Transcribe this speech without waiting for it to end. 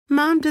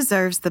Mom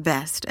deserves the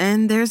best,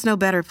 and there's no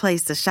better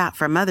place to shop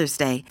for Mother's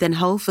Day than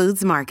Whole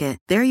Foods Market.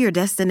 They're your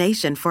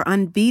destination for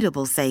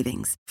unbeatable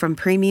savings, from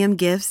premium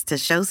gifts to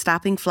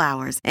show-stopping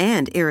flowers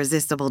and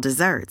irresistible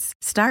desserts.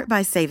 Start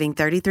by saving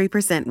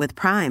 33% with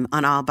Prime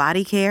on all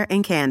body care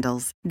and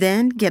candles.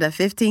 Then get a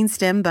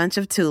 15-stem bunch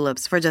of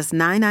tulips for just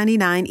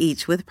 $9.99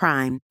 each with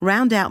Prime.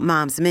 Round out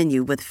Mom's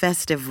menu with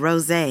festive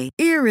rosé,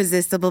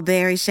 irresistible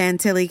berry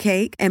chantilly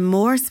cake, and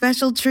more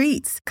special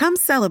treats. Come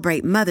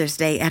celebrate Mother's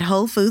Day at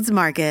Whole Foods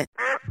Market.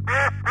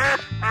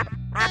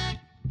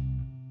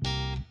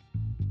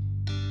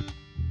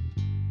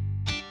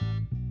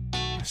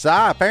 Si,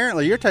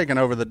 apparently you're taking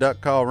over the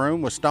duck call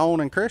room with Stone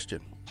and Christian.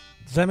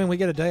 Does that mean we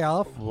get a day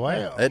off?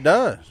 Wow. It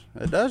does.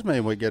 It does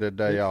mean we get a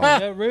day off. Is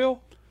that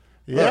real?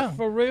 Yeah.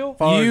 For real? As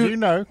far as you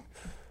know.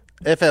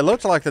 If it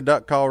looks like the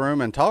duck call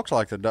room and talks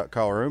like the duck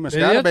call room, it's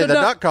got to be the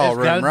duck call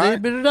room,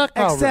 right? Be the duck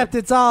call Except room.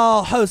 it's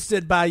all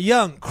hosted by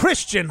young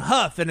Christian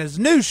Huff and his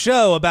new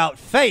show about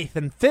faith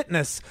and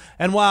fitness.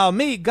 And while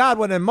me,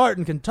 Godwin, and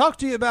Martin can talk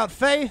to you about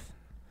faith,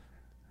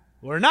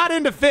 we're not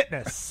into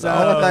fitness.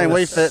 The only thing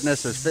we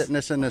fitness is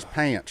fitness in this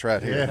pants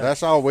right here. Yeah.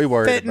 That's all we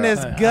worry fitness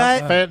about.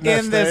 gut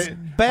Fitness in this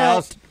thing.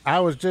 belt.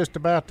 I was just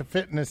about to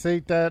fitness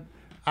eat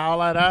all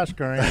that ice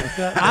cream.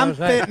 I'm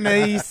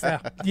fitness.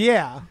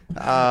 Yeah.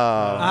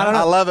 I don't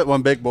know. love it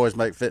when big boys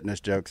make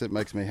fitness jokes. It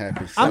makes me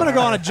happy. I'm going to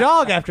go on a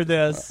jog after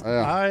this.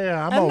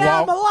 Yeah, And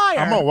now I'm a liar.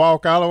 I'm gonna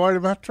walk all the way to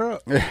my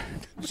truck.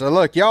 So,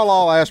 look, y'all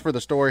all asked for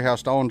the story how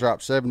Stone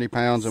dropped 70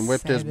 pounds and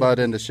whipped his butt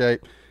into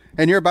shape.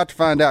 And you're about to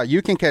find out.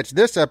 You can catch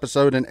this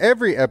episode and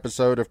every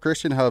episode of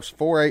Christian Huff's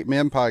 4-8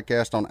 Men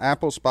podcast on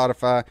Apple,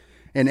 Spotify,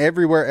 and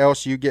everywhere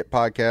else you get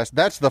podcasts.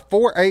 That's the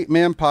 4-8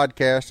 Men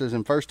podcast is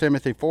in 1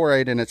 Timothy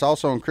 4:8, and it's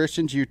also on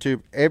Christian's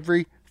YouTube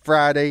every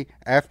Friday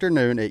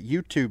afternoon at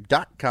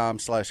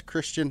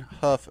youtube.com/Christian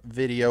Huff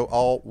Video,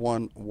 all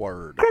one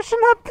word. Christian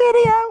Huff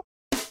Video.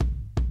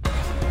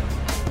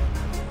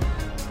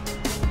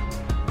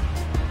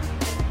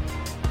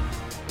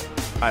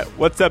 All right,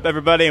 what's up,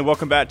 everybody, and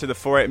welcome back to the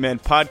 4-8 Men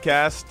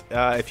podcast.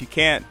 If you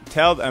can't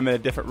tell, I'm in a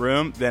different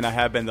room than I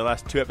have been the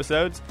last 2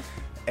 episodes,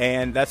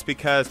 and that's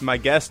because my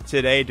guests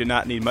today do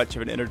not need much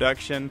of an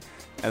introduction,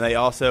 and they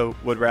also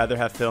would rather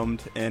have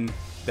filmed in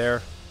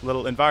their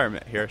little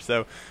environment here.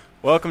 So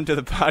welcome to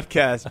the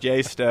podcast,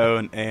 Jay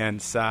Stone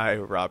and Cy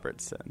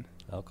Robertson.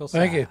 Uncle Si.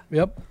 Thank you.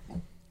 Yep.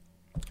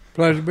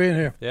 Pleasure being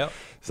here. Yep.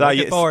 So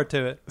Looking forward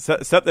to it.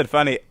 Something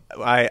funny.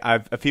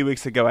 A few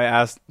weeks ago, I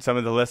asked some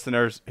of the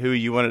listeners who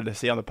you wanted to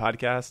see on the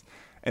podcast,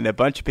 and a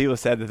bunch of people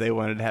said that they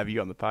wanted to have you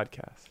on the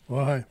podcast.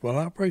 Well,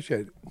 I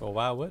appreciate it. Well,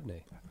 why wouldn't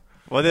he?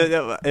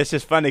 Well, it's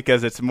just funny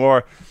because it's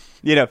more,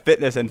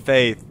 fitness and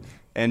faith,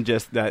 and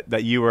just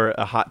that you were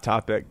a hot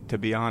topic, to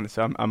be honest.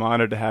 So I'm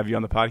honored to have you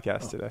on the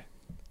podcast today.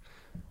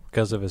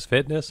 Because of his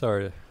fitness,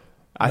 or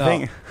I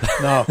think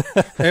No,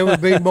 it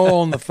would be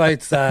more on the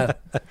faith side.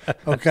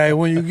 Okay,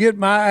 when you get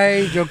my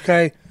age,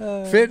 okay,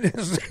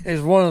 fitness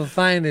is one of the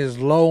things is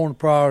low on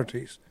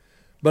priorities.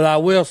 But I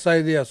will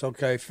say this,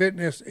 okay,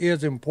 fitness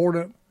is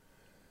important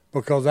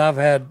because I've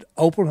had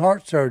open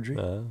heart surgery,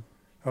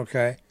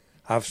 okay.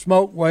 I've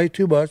smoked way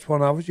too much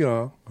when I was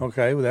young,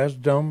 okay. Well, that's a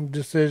dumb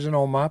decision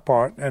on my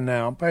part, and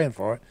now I'm paying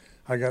for it.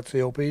 I got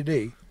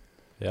COPD.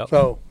 Yep.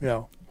 So,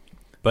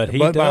 But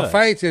my does.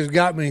 faith has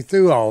got me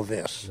through all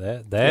this.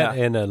 That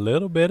and a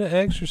little bit of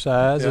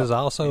exercise has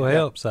also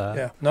helped, Si.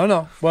 Yeah,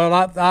 no. Well,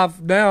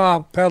 I've now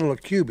I pedal a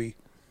QB.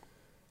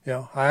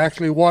 I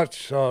actually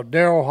watch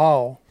Daryl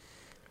Hall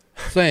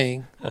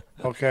sing,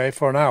 okay,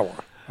 for an hour,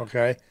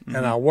 okay,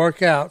 and I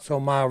work out. So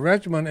my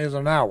regimen is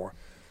an hour.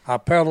 I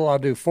pedal. I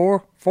do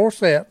four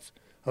sets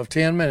of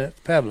 10 minutes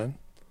pedaling,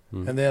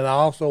 and then I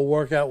also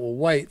work out with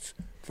weights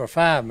for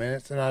 5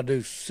 minutes, and I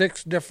do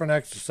 6 different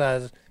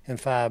exercises in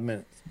 5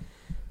 minutes.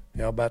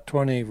 About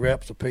 20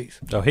 reps apiece.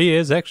 So he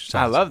is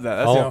exercising. I love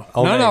that.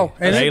 No,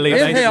 and daily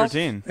it helps.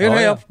 routine. It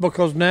helps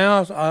because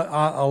now it's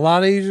a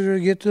lot easier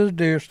to get to the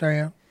deer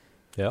stand.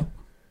 Yeah.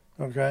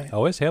 Okay.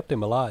 Oh, it's helped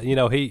him a lot.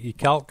 He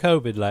caught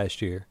COVID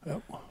last year,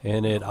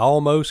 and it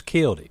almost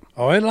killed him.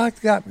 Oh, it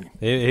got me.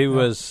 He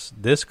was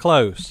this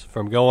close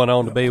from going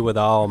on to be with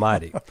the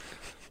Almighty.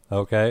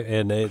 Okay,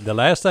 and the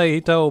last thing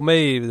he told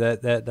me,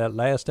 that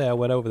last day I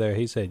went over there,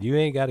 he said, "You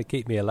ain't got to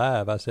keep me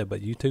alive." I said,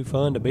 "But you too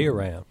fun to be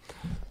around.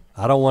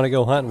 I don't want to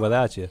go hunting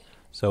without you."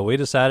 So we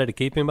decided to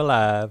keep him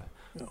alive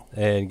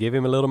and give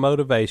him a little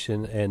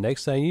motivation, and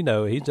next thing you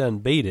know, he's done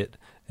beat it,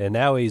 and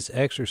now he's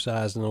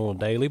exercising on a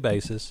daily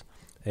basis,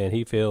 and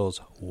he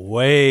feels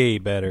way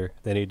better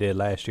than he did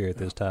last year at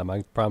this time. I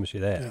can promise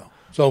you that. Yeah.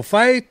 So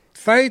faith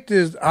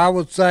is, I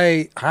would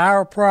say,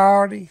 higher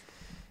priority,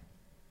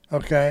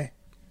 okay?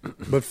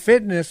 But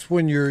fitness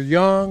when you're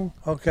young,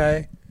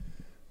 okay,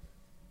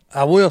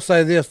 I will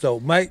say this, though,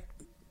 make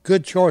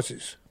good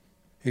choices.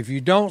 If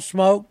you don't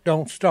smoke,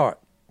 don't start.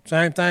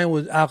 Same thing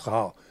with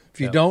alcohol. If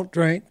you don't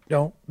drink,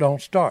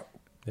 don't start.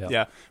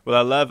 Yeah. Well,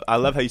 I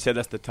love how you said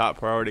that's the top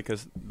priority,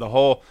 because the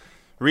whole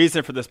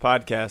reason for this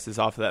podcast is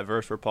off of that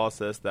verse where Paul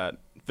says that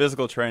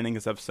physical training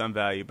is of some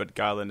value, but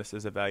godliness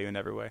is a value in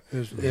every way.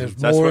 It's So more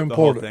that's what important. the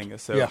whole thing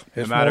is. So yeah,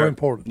 no it's matter, more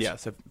important. Yeah,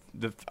 so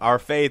our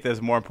faith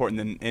is more important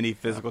than any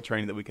physical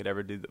training that we could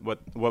ever do.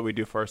 What we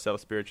do for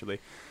ourselves spiritually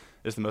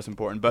is the most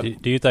important.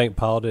 But Do you think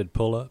Paul did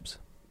pull-ups?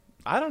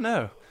 I don't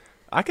know.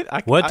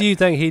 What do you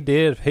think he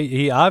did?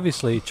 He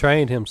obviously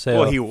trained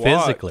himself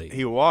physically.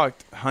 He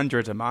walked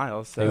hundreds of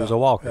miles. So. He was a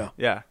walker.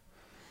 Yeah.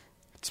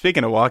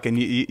 Speaking of walking,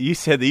 you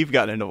said that you've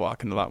gotten into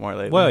walking a lot more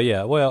lately. Well,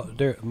 yeah. Well,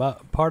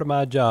 part of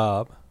my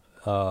job,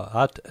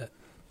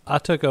 I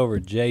took over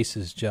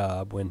Jace's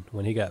job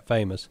when he got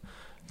famous,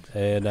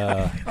 and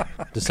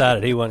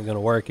decided he wasn't going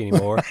to work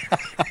anymore.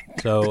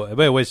 So,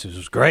 which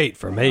was great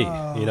for me,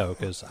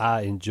 because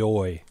I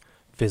enjoy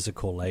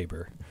physical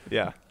labor.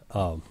 Yeah.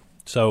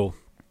 So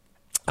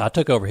I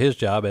took over his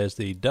job as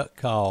the duck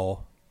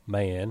call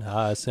man.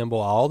 I assemble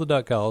all the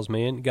duck calls,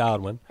 me and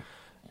Godwin,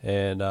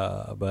 and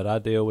but I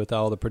deal with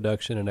all the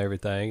production and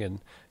everything. And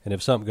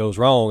if something goes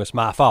wrong, it's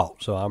my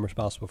fault, so I'm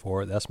responsible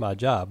for it. That's my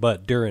job.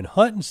 But during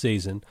hunting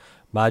season,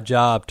 my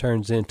job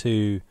turns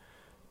into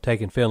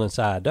taking Phil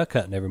inside duck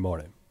hunting every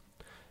morning.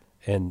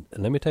 And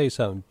let me tell you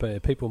something.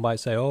 People might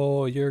say,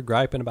 "Oh, you're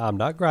griping about." I'm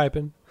not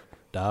griping.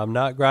 I'm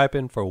not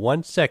griping for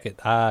 1 second.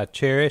 I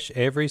cherish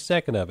every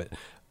second of it.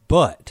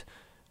 But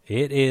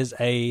it is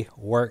a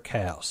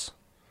workhouse.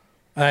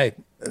 Hey,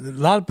 a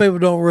lot of people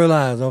don't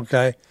realize,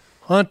 okay,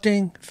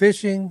 hunting,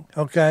 fishing,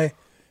 okay,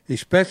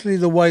 especially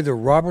the way the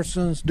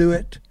Robertsons do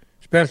it,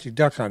 especially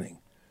duck hunting,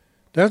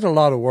 there's a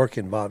lot of work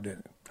involved in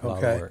it,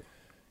 okay?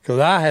 Because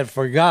I had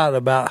forgot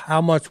about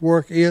how much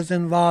work is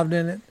involved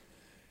in it.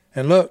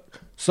 And look,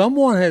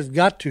 someone has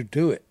got to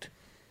do it,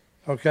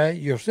 okay?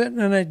 You're sitting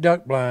in a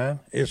duck blind,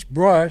 it's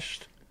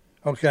brushed,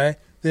 okay?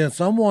 Then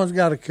someone's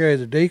got to carry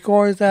the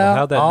decoys out. Well,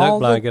 how'd that duck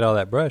blind get all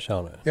that brush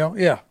on it?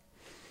 Yeah.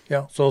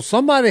 So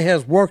somebody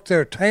has worked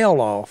their tail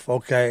off,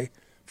 okay,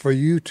 for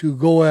you to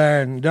go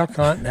there and duck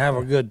hunt and have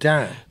a good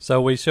time. So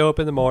we show up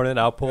in the morning.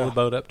 I'll pull the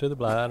boat up to the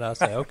blind. I'll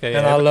say, okay.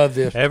 And I love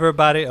this.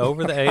 Everybody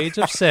over the age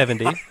of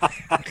 70,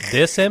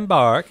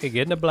 disembark and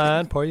get in the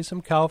blind, pour you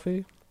some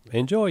coffee,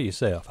 enjoy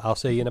yourself. I'll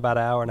see you in about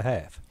an hour and a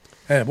half.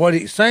 And what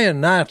he's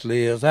saying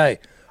nicely is, hey,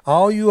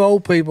 all you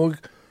old people,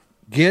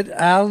 get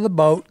out of the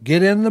boat,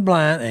 get in the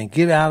blind, and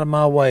get out of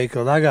my way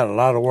because I got a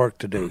lot of work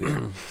to do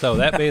here. So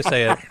that being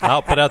said,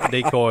 I'll put out the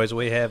decoys.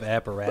 We have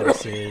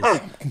apparatuses,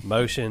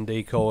 motion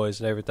decoys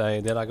and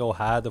everything. Then I go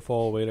hide the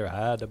four-wheeler,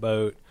 hide the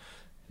boat.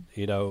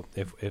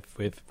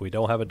 If we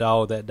don't have a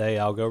dog that day,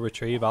 I'll go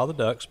retrieve all the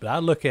ducks. But I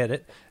look at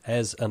it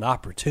as an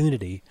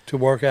opportunity to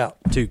work out,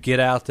 to get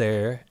out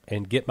there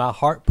and get my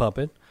heart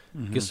pumping,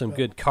 get some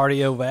good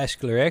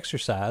cardiovascular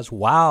exercise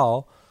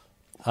while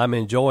I'm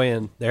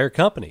enjoying their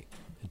company.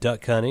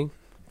 Duck hunting,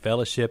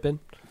 fellowshipping.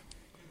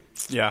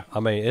 Yeah. I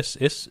mean,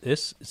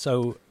 it's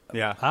so.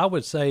 Yeah. I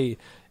would say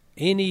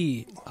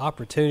any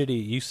opportunity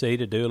you see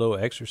to do a little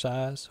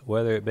exercise,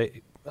 whether it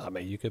be,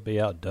 you could be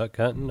out duck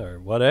hunting or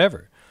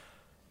whatever,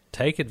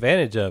 take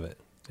advantage of it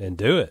and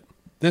do it.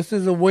 This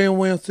is a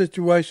win-win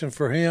situation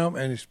for him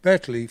and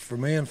especially for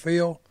me and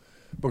Phil,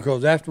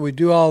 because after we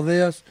do all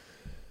this,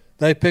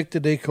 they pick the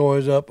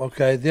decoys up,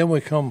 okay, then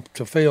we come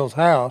to Phil's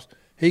house.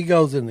 He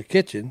goes in the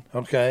kitchen,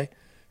 okay.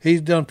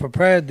 He's done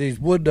prepared these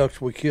wood ducks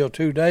we killed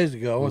 2 days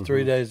ago or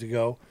 3 days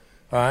ago.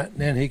 All right, and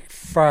then he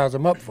fries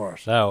them up for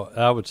us. Now,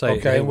 I would say,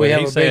 okay, we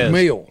have a big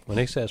meal. When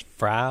he says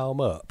fry them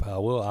up, I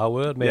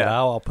will admit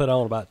I'll put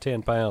on about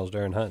 10 pounds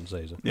during hunting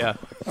season. Yeah.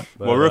 But,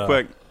 well, real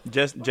quick,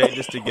 just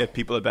to give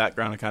people a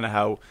background on kind of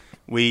how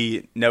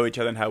we know each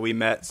other and how we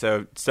met.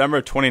 So, summer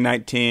of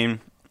 2019,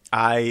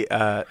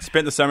 I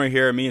spent the summer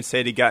here. Me and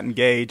Sadie got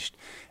engaged,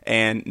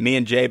 and me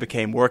and Jay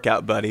became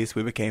workout buddies.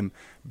 We became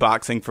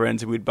boxing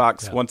friends. We'd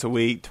box once a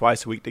week,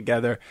 twice a week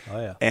together. Oh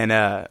yeah. And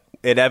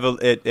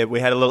we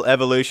had a little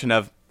evolution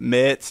of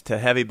mitts to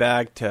heavy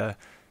bag to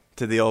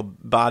the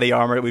old body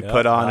armor that we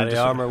put on. Body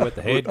armor with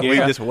the headgear. We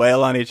just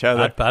wail on each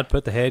other. I'd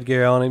put the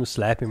headgear on him,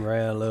 slap him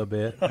around a little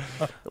bit.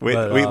 We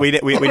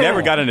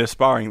never got into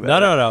sparring. Though.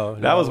 No.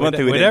 That was one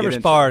thing we never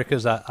sparred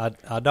because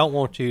I don't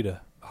want you to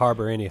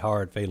harbor any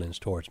hard feelings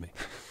towards me.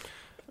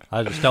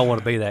 I just don't want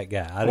to be that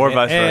guy. Or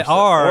vice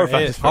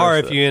versa. Or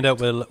if you end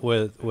up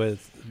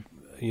with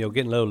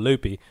getting a little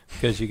loopy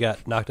because you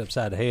got knocked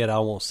upside the head, I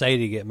want Sadie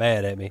to get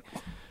mad at me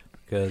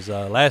because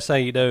last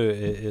thing you do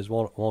is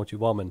want your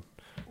woman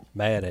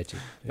mad at you.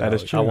 That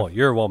is true. I want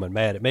your woman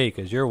mad at me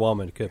because your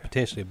woman could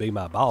potentially be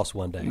my boss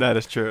one day. That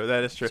is true.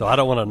 So I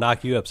don't want to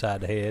knock you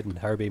upside the head and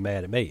her be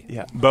mad at me.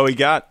 Yeah, but we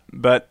got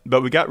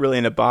really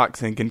into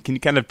boxing. Can you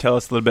kind of tell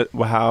us a little bit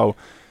how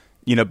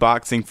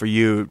boxing for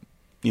you,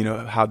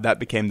 how that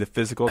became the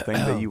physical thing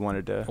that you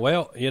wanted to?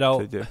 Well,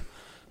 to do.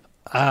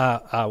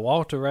 I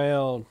walked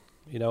around,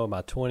 in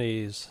my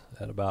 20s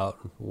at about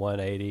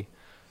 180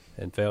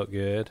 and felt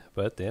good.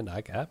 But then I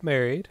got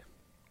married.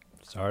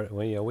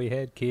 We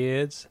had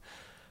kids.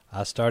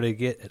 I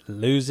started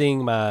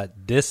losing my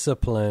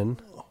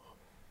discipline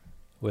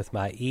with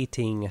my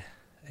eating.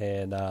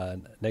 And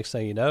next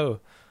thing you know,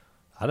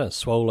 I done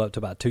swole up to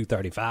about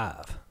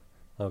 235.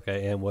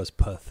 okay, and was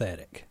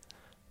pathetic.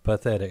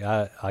 Pathetic.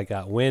 I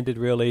got winded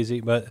real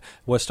easy, but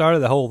what started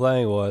the whole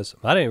thing was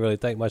I didn't really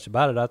think much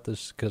about it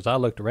because I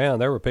looked around.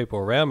 There were people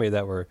around me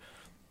that were,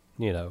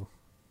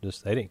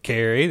 just they didn't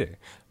care either.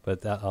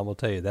 But I'm going to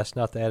tell you, that's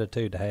not the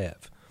attitude to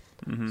have.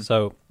 Mm-hmm.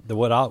 So the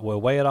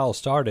way it all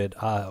started,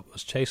 I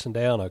was chasing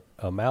down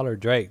a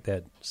mallard drake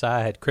that Si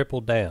had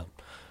crippled down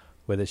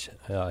with his.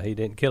 He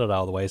didn't kill it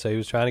all the way, so he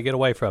was trying to get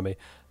away from me.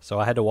 So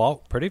I had to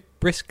walk pretty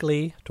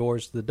briskly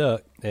towards the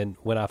duck, and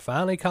when I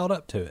finally caught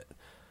up to it,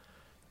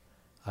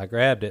 I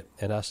grabbed it,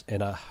 and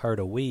I heard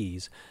a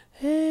wheeze.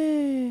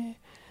 Hey,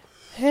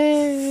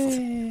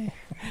 hey.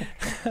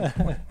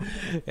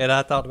 And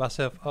I thought to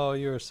myself, oh,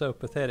 you're so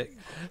pathetic.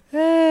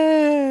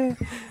 Hey,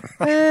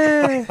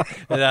 hey.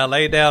 And I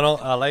lay down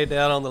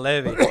on the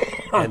levee,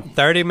 and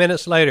 30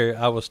 minutes later,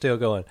 I was still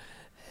going,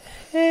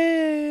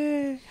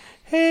 hey,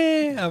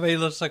 hey. I mean, it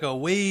looks like a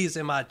wheeze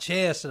in my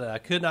chest, and I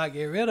could not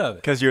get rid of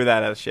it. Because you were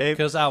that out of shape?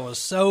 Because I was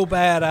so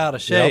bad out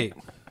of shape.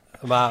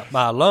 Yep.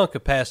 My lung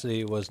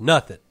capacity was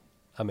nothing.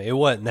 I mean, it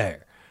wasn't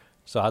there.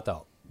 So I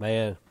thought,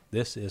 man,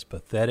 this is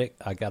pathetic.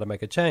 I got to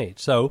make a change.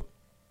 So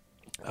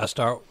I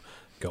start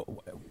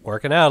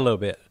working out a little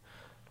bit.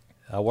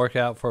 I work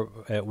out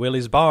at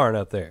Willie's Barn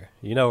up there.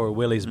 You know where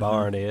Willie's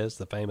Barn is,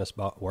 the famous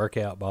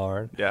workout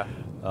barn. Yeah.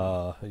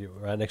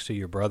 Right next to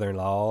your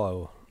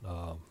brother-in-law,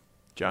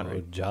 John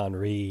Reed. John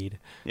Reed.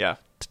 Yeah.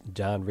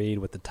 John Reed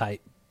with the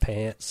tight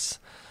pants,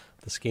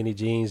 the skinny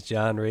jeans,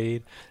 John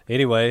Reed.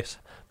 Anyways,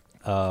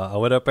 I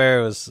went up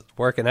there, was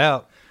working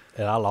out,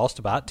 and I lost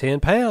about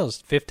 10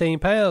 pounds, 15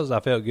 pounds. I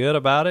felt good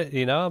about it.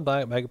 I'm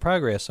making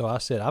progress. So I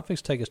said, I'm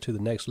fixing to take us to the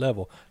next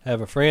level. I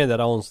have a friend that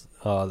owns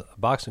a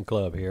boxing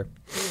club here,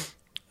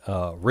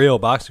 real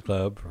boxing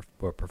club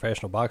where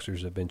professional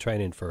boxers have been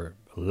training for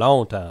a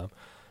long time.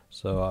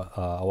 So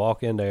I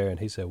walk in there,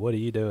 and he said, what are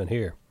you doing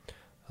here?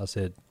 I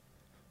said,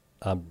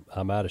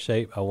 I'm out of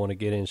shape. I want to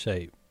get in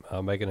shape.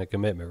 I'm making a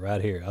commitment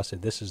right here. I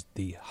said, this is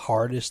the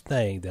hardest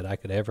thing that I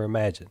could ever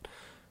imagine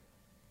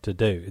to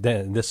do.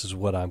 Then this is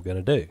what I'm going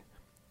to do.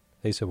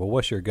 He said, well,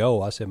 what's your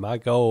goal? I said, my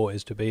goal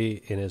is to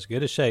be in as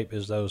good a shape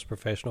as those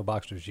professional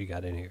boxers you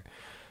got in here.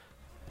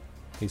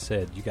 He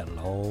said, you got a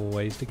long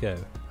ways to go.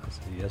 I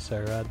said, yes,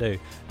 sir, I do.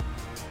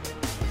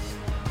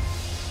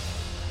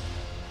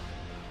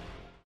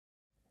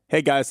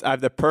 Hey guys, I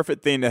have the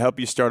perfect thing to help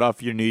you start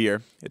off your new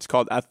year. It's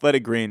called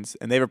Athletic Greens,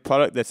 and they have a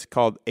product that's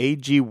called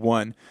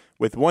AG1.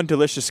 With one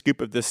delicious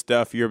scoop of this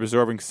stuff, you're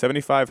absorbing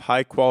 75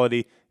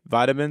 high-quality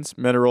vitamins,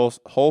 minerals,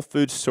 whole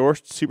food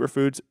sourced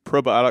superfoods,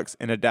 probiotics,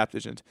 and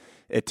adaptogens.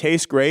 It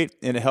tastes great,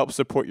 and it helps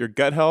support your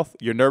gut health,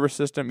 your nervous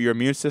system, your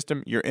immune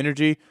system, your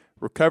energy,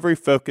 recovery,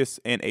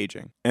 focus, and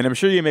aging. And I'm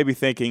sure you may be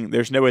thinking,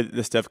 there's no way that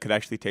this stuff could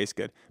actually taste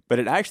good. But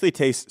it actually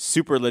tastes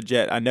super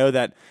legit. I know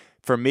that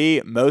for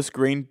me, most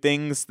green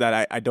things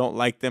that I don't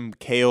like them,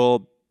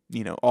 kale,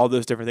 all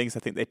those different things, I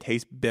think they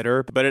taste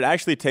bitter. But it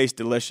actually tastes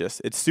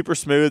delicious. It's super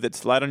smooth,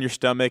 it's light on your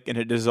stomach, and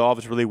it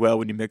dissolves really well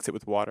when you mix it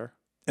with water.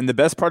 And the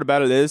best part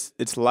about it is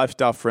it's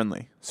lifestyle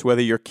friendly. So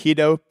whether you're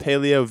keto,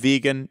 paleo,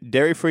 vegan,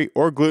 dairy-free,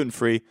 or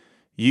gluten-free,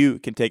 you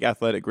can take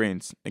Athletic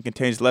Greens. It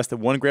contains less than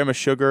 1 gram of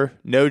sugar,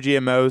 no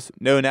GMOs,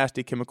 no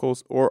nasty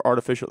chemicals, or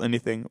artificial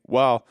anything,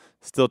 while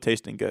still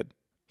tasting good.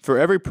 For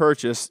every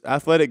purchase,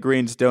 Athletic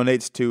Greens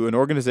donates to an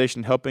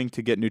organization helping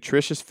to get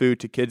nutritious food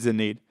to kids in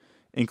need,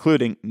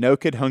 including No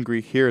Kid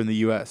Hungry here in the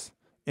U.S.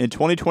 In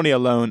 2020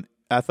 alone,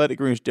 Athletic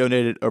Greens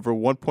donated over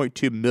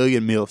 1.2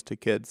 million meals to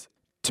kids.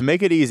 To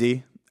make it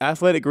easy,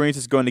 Athletic Greens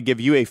is going to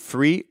give you a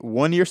free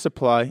 1-year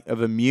supply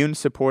of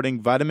immune-supporting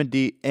vitamin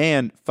D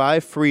and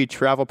 5 free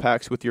travel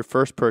packs with your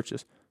first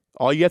purchase.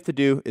 All you have to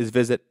do is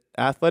visit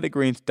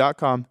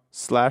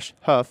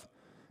athleticgreens.com/Huff.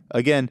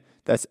 Again,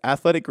 that's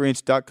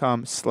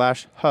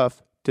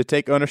athleticgreens.com/Huff to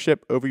take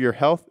ownership over your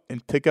health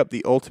and pick up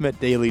the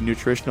ultimate daily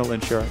nutritional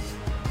insurance.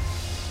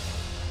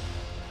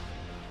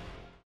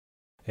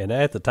 And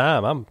at the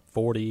time, I'm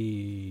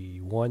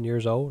 41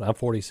 years old. I'm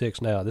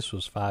 46 now. This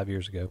was 5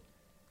 years ago.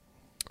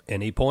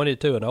 And he pointed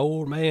to an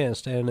old man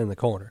standing in the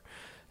corner.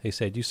 He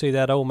said, you see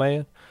that old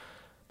man?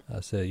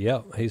 I said,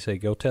 yep. He said,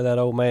 go tell that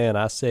old man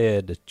I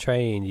said to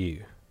train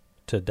you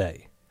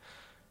today.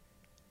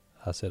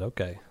 I said,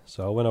 okay.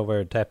 So I went over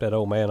there and tapped that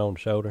old man on the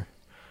shoulder.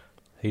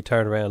 He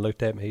turned around and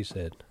looked at me. He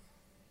said,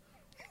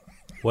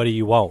 what do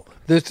you want?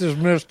 This is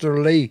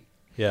Mr. Lee.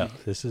 Yeah,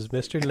 this is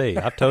Mr. Lee.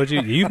 I've told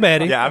you. You've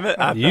met him. Yeah, I've met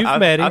him.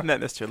 I've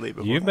met Mr. Lee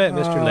before. You've met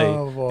Mr.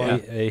 Lee. Boy.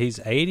 He's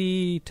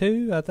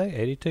 82, I think.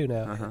 82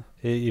 now. Uh-huh.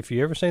 If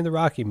you ever seen the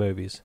Rocky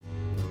movies.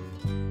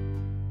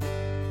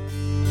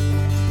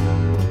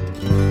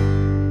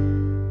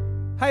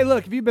 Hey,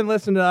 look, if you've been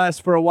listening to us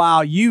for a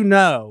while, you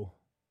know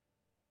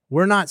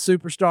we're not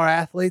superstar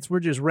athletes. We're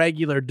just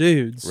regular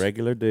dudes.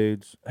 Regular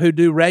dudes. Who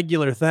do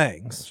regular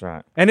things. That's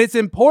right. And it's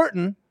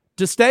important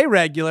to stay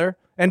regular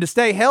and to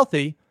stay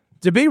healthy,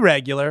 to be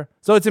regular.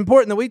 So it's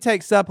important that we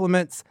take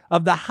supplements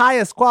of the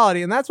highest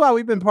quality. And that's why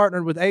we've been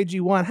partnered with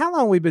AG1. How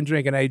long have we been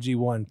drinking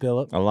AG1,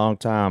 Philip? A long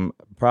time,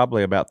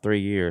 probably about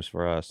 3 years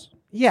for us.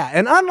 Yeah,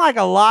 and unlike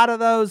a lot of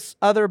those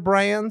other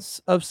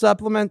brands of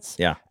supplements,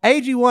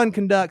 AG1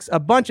 conducts a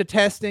bunch of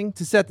testing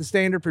to set the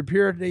standard for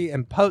purity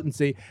and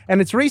potency, and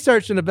it's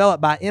researched and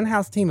developed by an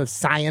in-house team of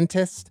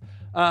scientists,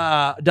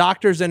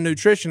 doctors, and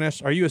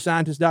nutritionists. Are you a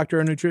scientist, doctor,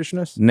 or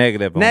nutritionist?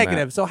 Negative.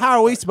 Negative. So how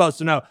are we supposed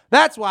to know?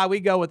 That's why we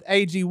go with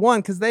AG1,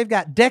 because they've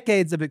got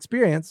decades of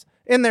experience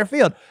in their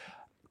field.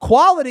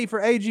 Quality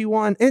for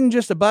AG1 isn't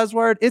just a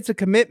buzzword. It's a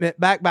commitment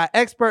backed by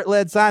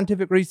expert-led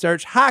scientific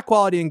research,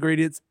 high-quality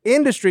ingredients,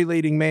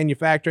 industry-leading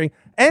manufacturing,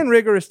 and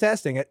rigorous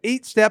testing. At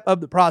each step of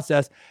the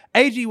process,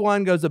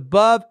 AG1 goes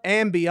above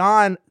and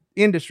beyond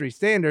industry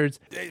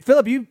standards.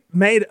 Philip, you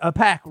made a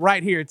pack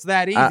right here. It's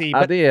that easy.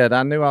 I did.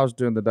 I knew I was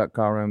doing the duck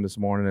call room this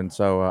morning, and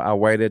so I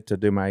waited to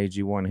do my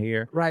AG1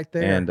 here. Right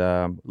there.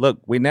 And look,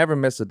 we never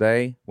miss a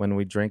day when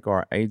we drink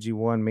our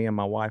AG1, me and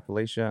my wife,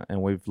 Alicia,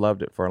 and we've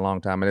loved it for a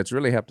long time, and it's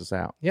really helped us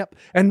out. Yep.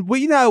 And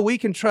we know we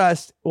can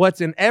trust what's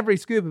in every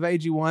scoop of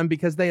AG1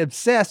 because they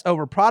obsess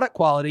over product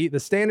quality, the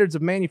standards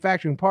of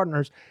manufacturing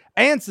partners,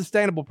 and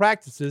sustainable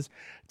practices.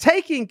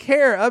 Taking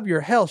care of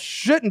your health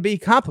shouldn't be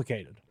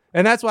complicated.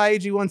 And that's why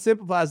AG1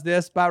 simplifies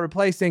this by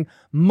replacing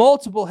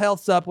multiple health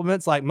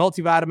supplements like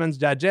multivitamins,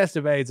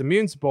 digestive aids,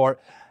 immune support,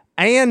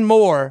 and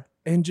more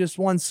in just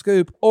one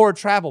scoop or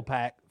travel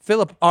pack.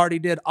 Philip already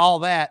did all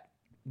that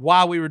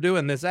while we were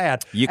doing this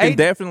ad. You can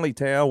definitely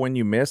tell when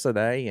you miss a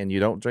day and you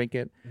don't drink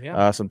it.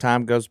 Yeah. Some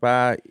time goes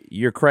by,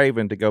 you're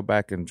craving to go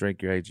back and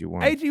drink your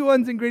AG1.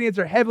 AG1's ingredients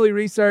are heavily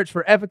researched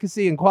for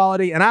efficacy and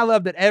quality, and I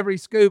love that every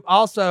scoop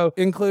also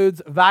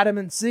includes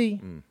vitamin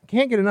C.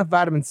 Can't get enough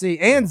vitamin C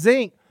and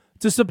zinc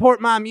to support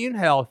my immune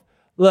health.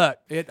 Look,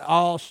 it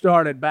all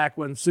started back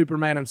when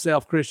Superman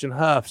himself, Christian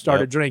Huff,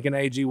 started drinking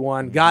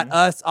AG1, got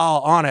us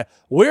all on it.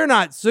 We're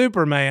not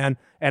Superman,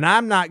 and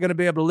I'm not going to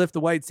be able to lift the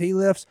weights he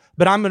lifts,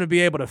 but I'm going to be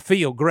able to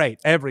feel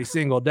great every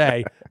single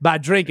day by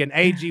drinking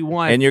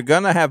AG1. And you're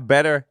going to have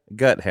better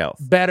gut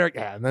health.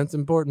 Yeah, that's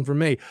important for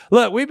me.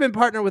 Look, we've been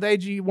partnered with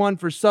AG1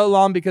 for so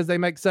long because they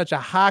make such a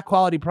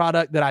high-quality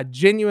product that I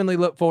genuinely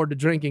look forward to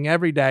drinking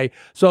every day.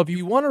 So if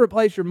you want to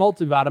replace your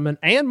multivitamin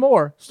and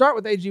more, start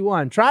with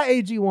AG1.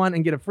 Try AG1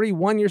 and get a free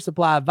 1-year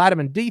supply of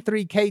vitamin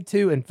D3,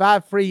 K2, and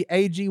 5 free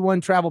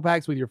AG1 travel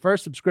packs with your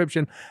first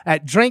subscription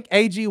at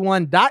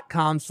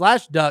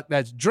drinkag1.com/duck.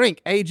 That's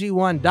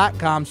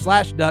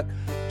drinkag1.com/duck.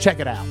 Check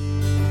it out.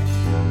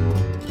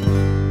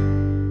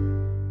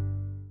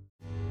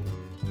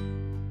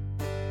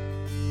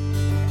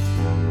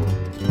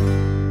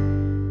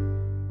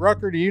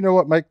 Rucker, do you know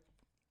what makes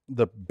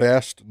the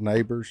best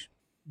neighbors?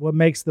 What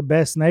makes the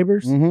best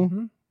neighbors?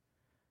 Mm-hmm.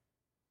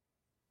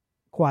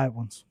 Quiet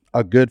ones.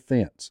 A good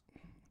fence.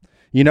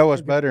 You know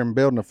what's better than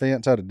building a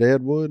fence out of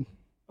dead wood?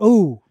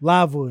 Ooh,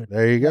 live wood.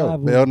 There you go.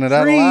 Live wood. Building it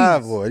out of Trees.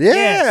 live wood. Yeah.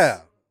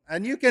 Yes.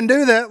 And you can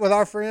do that with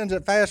our friends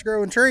at Fast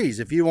Growing Trees.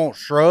 If you want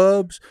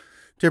shrubs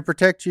to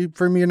protect you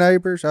from your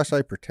neighbors, I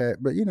say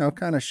protect, but,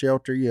 kind of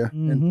shelter you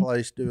in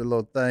place, do a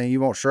little thing.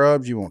 You want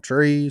shrubs, you want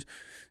trees,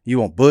 you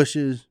want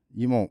bushes,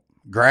 you want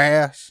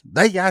grass,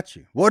 they got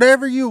you.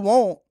 Whatever you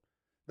want,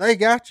 they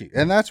got you.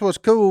 And that's what's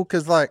cool,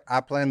 because I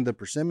planted the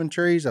persimmon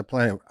trees. I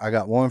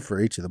got one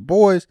for each of the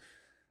boys.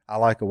 I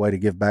like a way to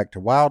give back to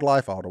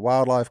wildlife. All the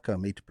wildlife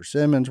come eat the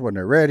persimmons when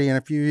they're ready in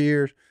a few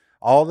years.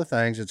 All the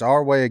things. It's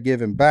our way of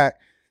giving back,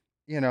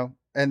 and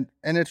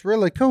it's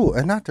really cool.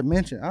 And not to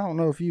mention, I don't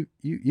know if you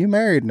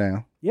married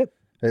now. Yep.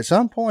 At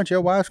some point,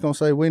 your wife's going to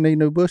say, we need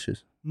new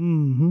bushes.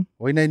 Mm-hmm.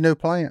 We need new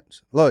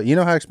plants. Look, you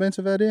know how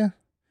expensive that is?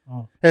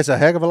 Oh. It's a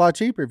heck of a lot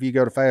cheaper if you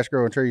go to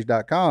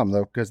fastgrowingtrees.com,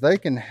 though, because they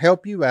can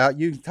help you out.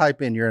 You can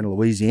type in you're in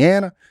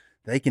Louisiana.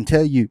 They can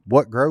tell you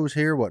what grows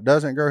here, what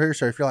doesn't grow here.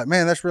 So if you're like,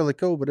 man, that's really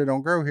cool, but it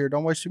don't grow here,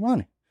 don't waste your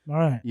money. All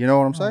right. You know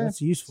what I'm saying?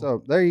 That's useful.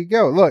 So there you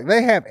go. Look,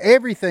 they have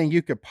everything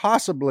you could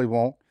possibly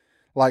want,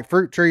 like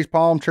fruit trees,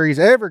 palm trees,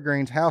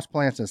 evergreens,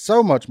 houseplants, and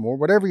so much more.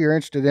 Whatever you're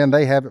interested in,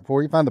 they have it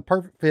for you. Find the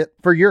perfect fit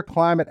for your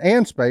climate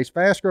and space.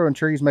 Fast Growing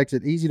Trees makes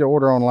it easy to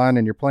order online,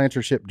 and your plants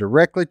are shipped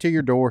directly to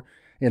your door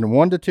in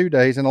 1 to 2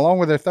 days. And along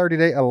with their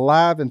 30-day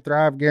Alive and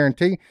Thrive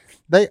guarantee,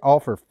 they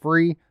offer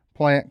free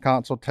plant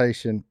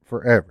consultation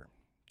forever.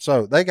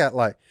 So they got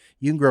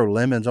you can grow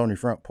lemons on your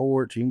front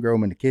porch. You can grow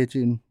them in the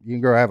kitchen. You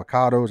can grow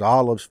avocados,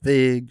 olives,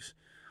 figs,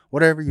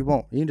 whatever you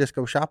want. You can just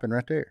go shopping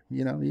right there.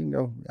 You can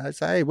go, I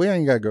say, hey, we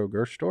ain't got to go to the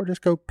grocery store.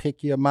 Just go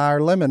pick you a Meyer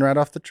lemon right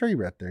off the tree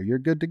right there. You're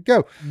good to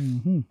go.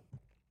 Mm-hmm.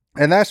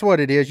 And that's what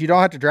it is. You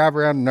don't have to drive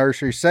around the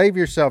nursery. Save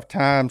yourself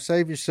time.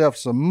 Save yourself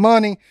some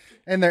money.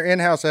 And their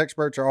in-house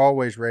experts are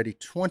always ready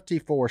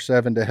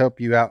 24/7 to help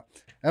you out.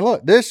 And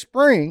look, this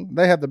spring,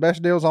 they have the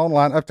best deals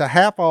online, up to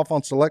half off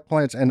on select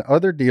plants and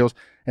other deals.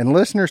 And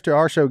listeners to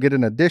our show get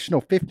an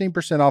additional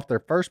 15% off their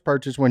first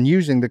purchase when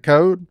using the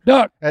code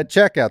Duck at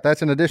checkout.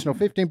 That's an additional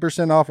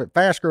 15% off at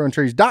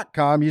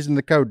fastgrowingtrees.com using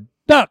the code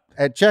Duck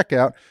at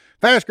checkout.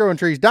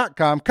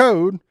 Fastgrowingtrees.com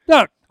code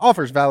Duck.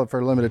 Offers valid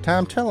for a limited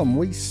time. Tell them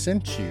we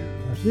sent you.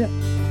 That's it.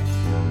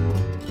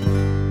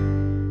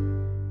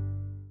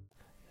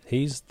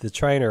 He's the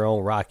trainer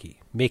on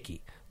Rocky.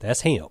 Mickey.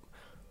 That's him.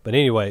 But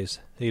anyways,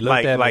 he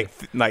looked at me.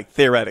 Like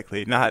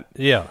theoretically, not.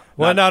 Yeah.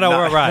 Well, not-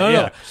 right. No,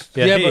 Yeah.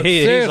 no. Yeah. But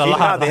He's a seriously, lot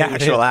not the like-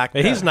 actual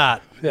actor. He's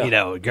not,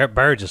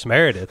 Burgess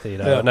Meredith,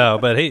 Yeah. No,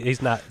 but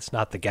he's not. It's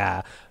not the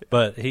guy.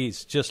 But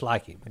he's just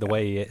like him. The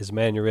way his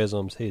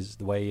mannerisms,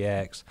 the way he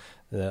acts.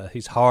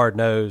 He's hard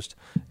nosed,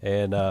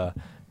 and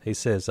he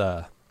says,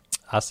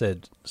 "I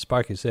said,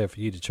 Sparky said for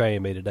you to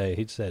train me today."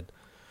 He said,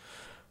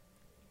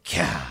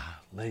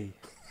 "Golly."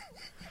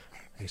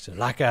 He said,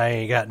 "Like I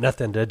ain't got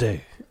nothing to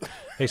do."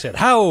 He said,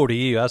 "How old are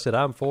you?" I said,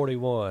 "I'm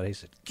 41." He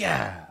said,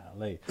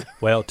 "Golly."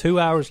 Well, 2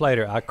 hours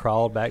later, I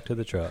crawled back to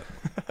the truck.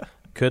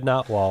 Could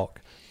not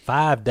walk.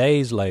 5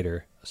 days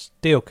later,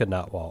 still could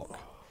not walk.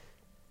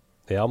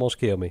 They almost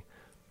killed me.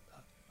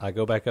 I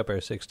go back up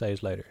there 6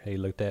 days later. He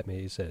looked at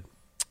me. He said,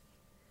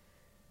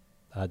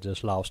 "I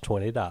just lost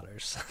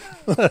 $20."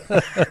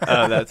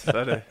 Oh, that's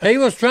funny. He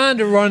was trying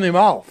to run him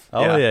off.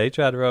 Oh, yeah, he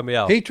tried to run me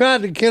off. He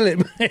tried to kill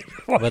him.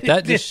 But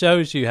that just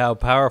shows you how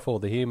powerful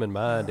the human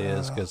mind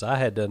is, because I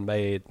had done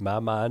made my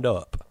mind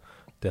up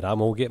that I'm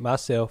going to get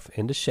myself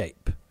into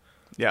shape.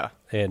 Yeah.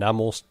 And I'm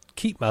going to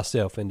keep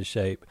myself into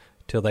shape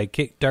till they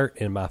kick dirt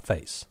in my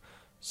face.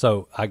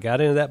 So I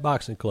got into that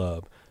boxing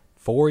club.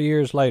 4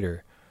 years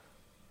later,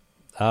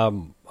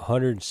 I'm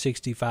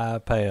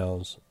 165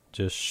 pounds,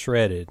 just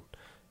shredded,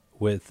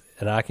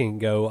 and I can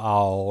go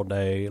all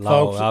day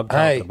long. Folks, I'm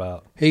talking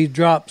about he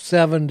dropped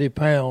 70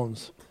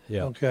 pounds.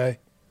 Yeah. Okay.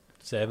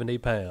 70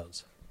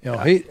 pounds. You know,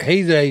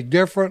 he's a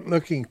different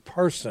looking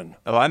person.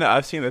 Oh, I know.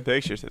 I've seen the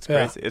pictures. It's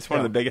Yeah. crazy. It's one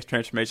of the biggest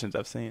transformations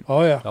I've seen.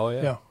 Oh yeah. Oh,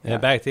 yeah.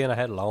 And back then I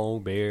had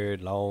long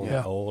beard, long,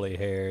 oily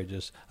hair.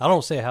 Just I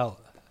don't see how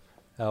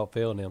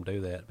Phil and them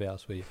do that, to be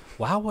honest with you.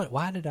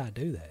 Why did I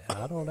do that?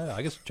 I don't know.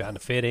 I guess trying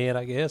to fit in,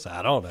 I guess.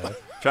 I don't know.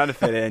 Trying to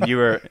fit in. You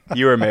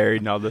were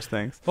married and all those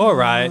things. Well,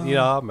 right.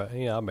 I'm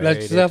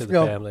married into the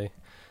go. family.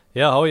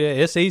 Yeah, oh yeah,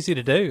 it's easy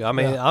to do. I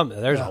mean,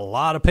 there's a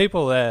lot of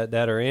people that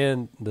are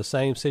in the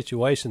same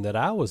situation that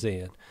I was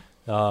in.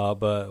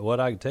 But what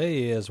I can tell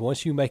you is,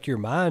 once you make your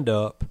mind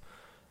up,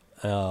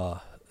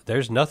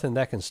 there's nothing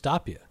that can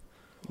stop you.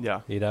 Yeah.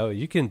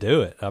 You can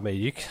do it. I mean,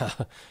 you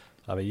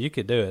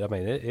could do it. I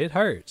mean, it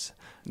hurts.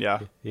 Yeah.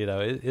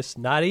 It's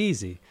not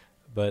easy,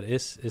 but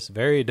it's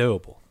very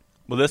doable.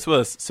 Well, this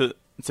was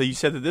so you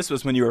said that this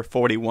was when you were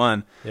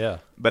 41. Yeah.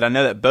 But I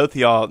know that both of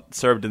y'all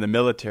served in the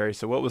military.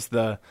 So what was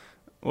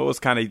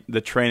kind of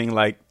the training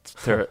like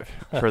for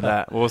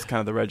that? What was kind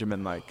of the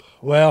regimen like?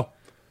 Well,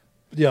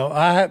 we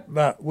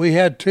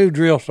had two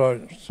drill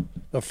sergeants.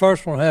 The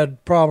first one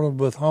had problems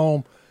with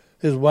home.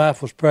 His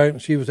wife was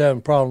pregnant. She was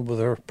having problems with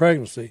her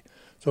pregnancy,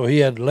 so he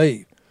had to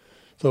leave.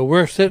 So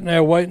we're sitting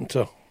there waiting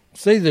to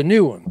see the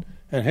new one.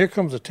 And here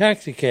comes a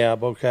taxi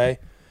cab, okay?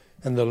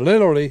 And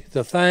literally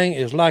the thing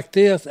is like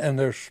this, and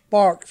there's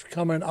sparks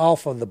coming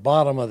off of the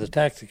bottom of the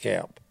taxi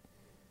cab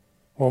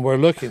when we're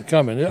looking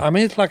coming. I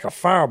mean, it's like a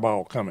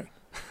fireball coming.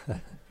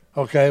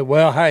 Okay,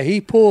 well, hey,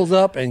 he pulls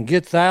up and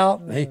gets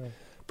out. And he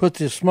puts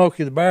his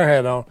Smokey the Bear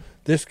hat on.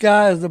 This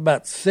guy is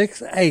about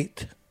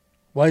 6'8",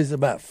 weighs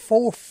about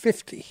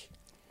 450.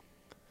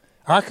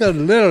 I could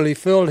have literally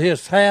filled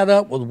his hat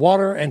up with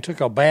water and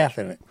took a bath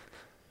in it.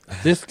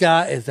 This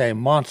guy is a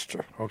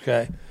monster,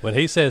 okay? When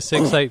he says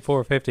 6'8",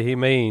 450, he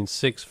means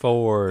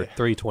 6'4",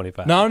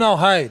 325. No,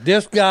 hey,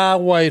 this guy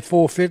weighed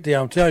 450,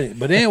 I'm telling you.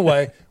 But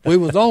anyway, we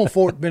was on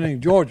Fort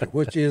Benning, Georgia,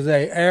 which is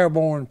a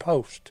airborne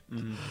post.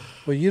 Mm-hmm.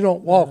 Well, you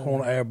don't walk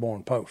on an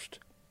airborne post.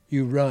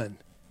 You run.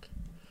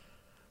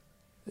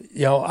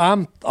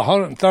 I'm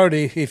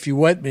 130 if you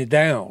wet me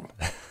down,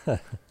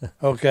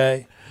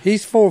 okay?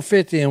 He's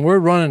 450, and we're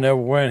running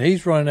everywhere, and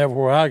he's running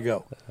everywhere I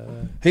go.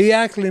 He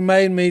actually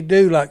made me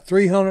do like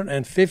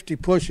 350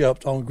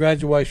 push-ups on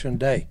graduation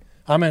day.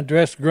 I'm in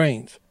dress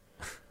greens.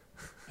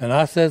 And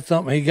I said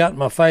something, he got in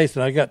my face,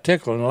 and I got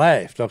tickled and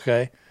laughed,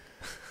 okay?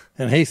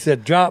 And he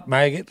said, "Drop,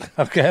 maggot."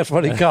 Okay, that's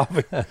what he called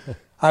me.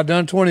 I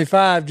done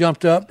 25,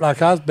 jumped up like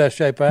I was best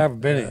shape I ever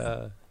been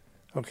in.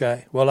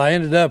 Okay, well, I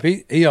ended up,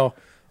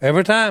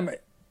 every time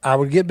I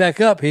would get back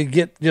up, he'd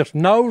get just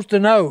nose to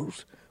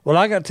nose. Well,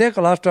 I got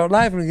tickled. I started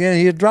laughing again.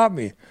 He'd drop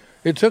me.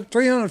 It took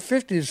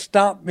 350 to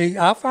stop me.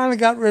 I finally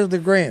got rid of the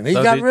grin. He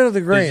got rid of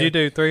the grin. Did you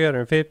do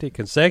 350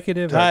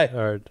 consecutive?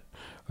 Or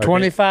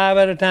 25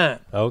 at a time.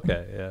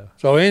 Okay, yeah.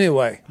 So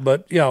anyway,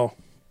 but,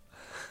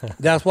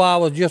 that's why I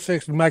was just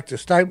fixing to make the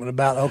statement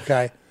about,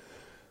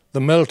 the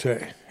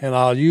military. And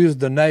I'll use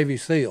the Navy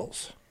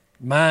SEALs.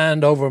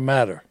 Mind over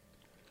matter.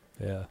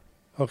 Yeah.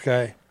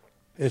 Okay.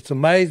 It's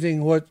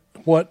amazing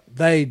what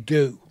they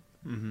do.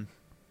 Mm-hmm.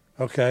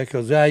 Okay,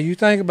 because you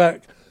think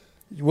about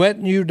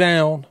wetting you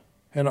down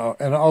in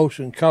an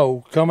ocean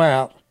cold, come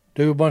out,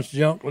 do a bunch of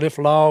junk, lift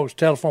logs,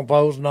 telephone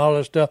poles, and all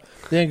that stuff,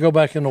 then go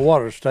back in the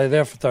water, stay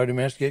there for 30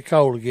 minutes, get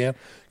cold again,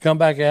 come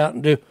back out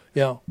and do,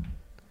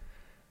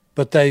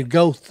 But they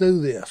go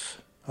through this,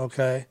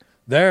 okay?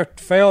 Their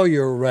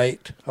failure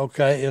rate,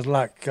 is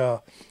like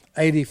 85%.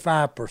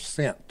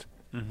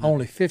 Mm-hmm.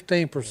 Only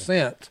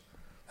 15%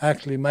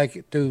 actually make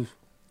it through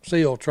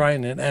SEAL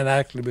training and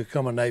actually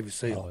become a Navy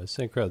SEAL. Oh, it's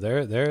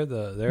incredible. They're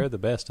the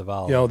best of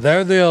all. You know,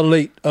 they're the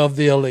elite of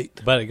the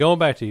elite. But going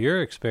back to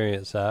your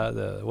experience,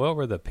 what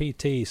were the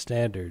PT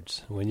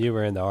standards when you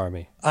were in the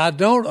Army? I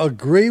don't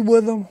agree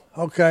with them,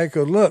 okay,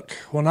 because look,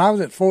 when I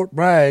was at Fort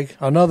Bragg,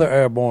 another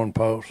airborne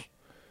post,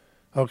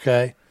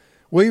 okay,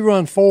 we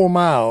run 4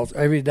 miles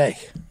every day.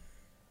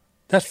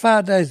 That's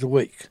 5 days a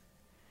week.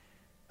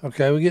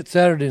 Okay, we get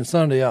Saturday and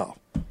Sunday off.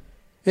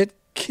 It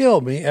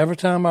killed me every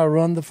time I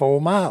run the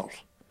 4 miles.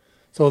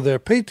 So their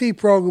PT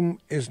program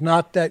is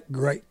not that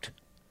great.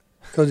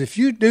 Because if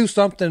you do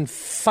something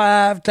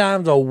 5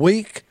 times a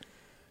week,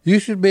 you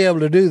should be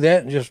able to do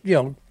that and just, you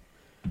know,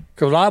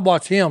 because I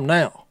watch him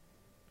now.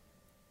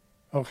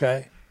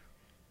 Okay?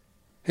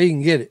 He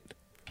can get it.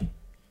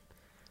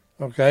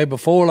 Okay?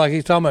 Before, like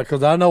he's talking about,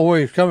 because I know where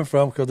he's coming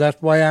from, because that's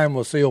the way I am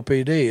with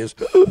COPD is,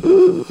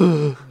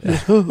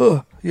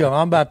 you know,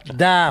 I'm about to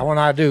die when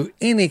I do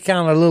any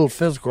kind of little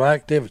physical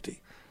activity.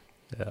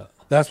 Yeah.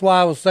 That's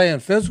why I was saying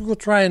physical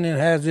training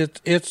has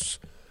its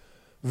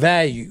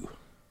value,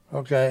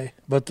 okay?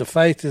 But the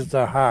faith is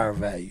the higher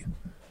value.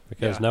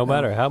 Because no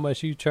matter how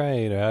much you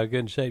train or how good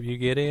in shape you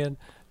get in,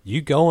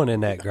 you going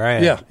in that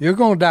ground. Yeah, you're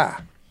going to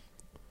die.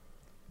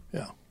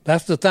 Yeah,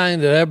 that's the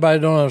thing that everybody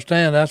don't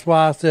understand. That's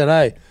why I said,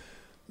 hey,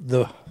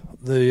 the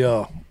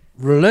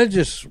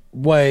religious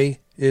way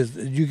is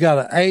you got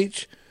a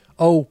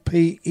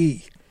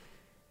HOPE,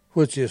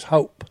 which is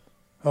hope,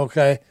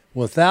 okay?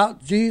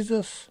 Without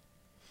Jesus,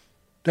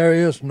 there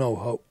is no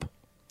hope.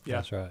 Yeah.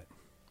 That's right.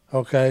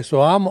 Okay,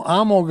 so I'm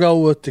gonna go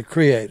with the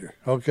Creator,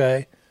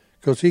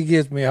 because He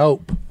gives me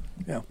hope.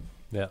 Yeah.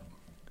 Yeah.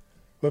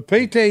 But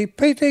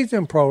PT's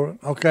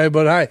important, okay.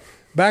 But hey,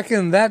 back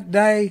in that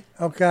day,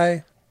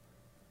 okay,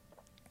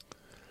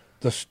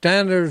 the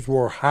standards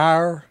were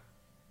higher.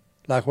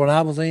 Like when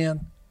I was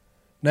in,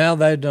 now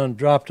they done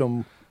dropped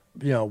them,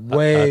 you know,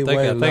 way low.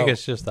 I think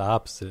it's just the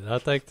opposite. I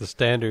think the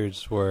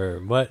standards were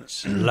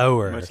much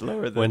lower,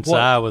 than when Si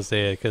was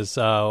there, because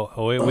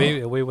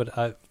we would.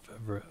 I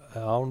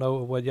don't know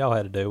what y'all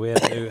had to do. We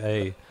had to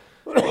do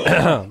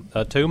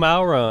a 2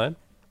 mile run,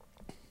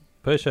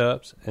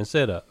 push-ups and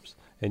sit-ups,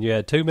 and you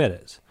had 2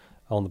 minutes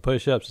on the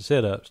push-ups and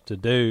sit-ups to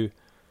do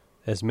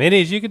as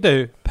many as you could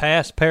do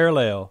past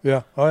parallel.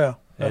 Yeah. Oh yeah.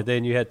 And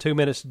then you had 2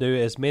 minutes to do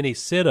as many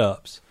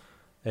sit-ups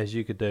as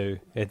you could do,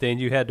 and then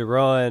you had to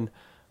run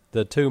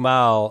the 2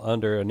 mile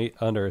under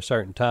a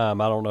certain time.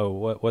 I don't know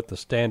what the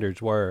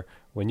standards were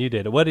when you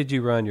did it. What did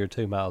you run your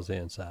 2 miles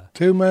in, Si?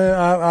 2 minutes.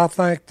 I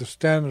think the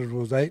standard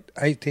was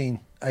 18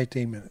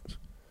 minutes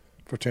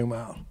for 2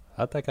 miles.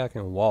 I think I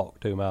can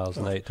walk 2 miles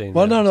in 18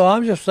 Well, minutes. no.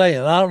 I'm just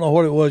saying. I don't know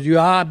what it was.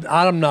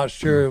 I'm not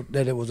sure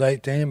that it was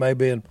 18.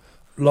 Maybe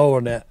lower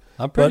than that.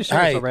 I'm pretty sure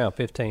it's around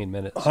 15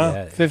 minutes.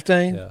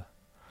 15. Yeah.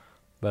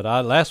 But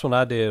last one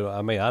I did.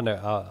 I mean,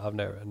 I've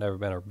never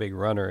been a big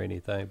runner or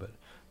anything, but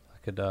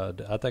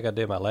I think I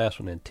did my last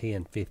one in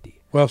 10:50.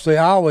 Well, see,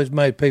 I always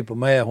made people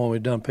mad when we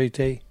done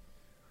PT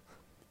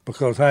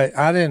because hey,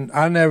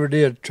 I never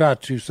did try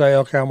to say,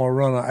 okay, I'm gonna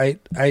run an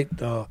 8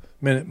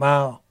 minute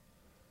mile.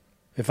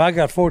 If I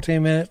got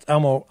 14 minutes,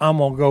 I'm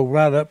gonna go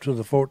right up to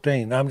the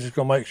 14. I'm just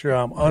gonna make sure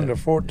I'm under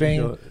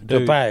 14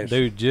 to pass.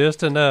 Do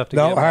just enough to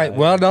get by.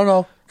 Well,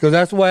 no, because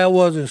that's the way I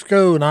was in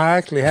school, and I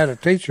actually had a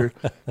teacher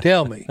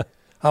tell me.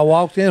 I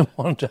walked in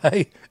one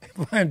day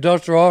in my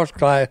industrial arts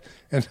class,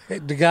 and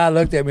the guy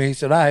looked at me. He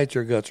said, "I hate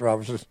your guts,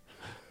 Robertson."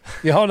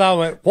 You know, and I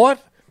went,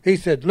 "What?" He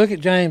said, "Look at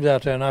James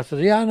out there." And I said,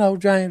 "Yeah, I know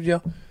James.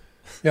 You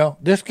know,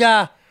 this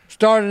guy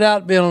started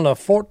out being on a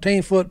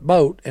 14-foot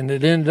boat, and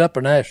it ended up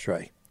an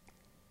ashtray."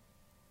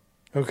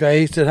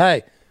 Okay, he said,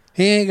 "Hey,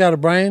 he ain't got a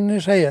brain in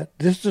his head."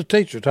 This is the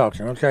teacher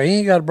talking. Okay, he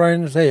ain't got a brain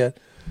in his head,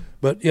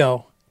 but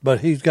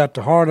he's got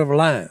the heart of a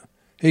lion.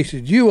 He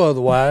said, "You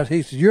otherwise,"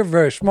 he said, "you're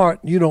very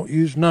smart and you don't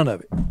use none of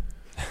it."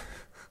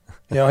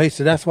 He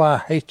said, "That's why I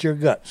hate your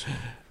guts."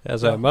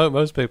 That's why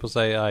most people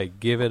say, "I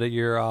give it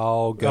your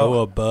all,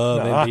 go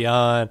above and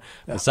beyond."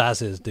 Besides,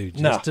 says, "Do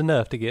just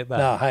enough to get by."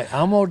 No, hey,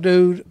 I'm gonna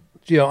do.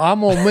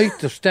 I'm gonna meet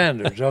the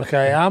standards.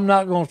 Okay, I'm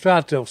not gonna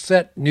try to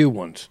set new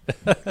ones.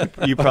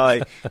 You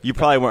probably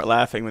weren't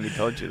laughing when he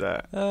told you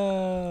that.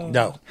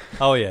 No.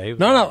 Oh yeah.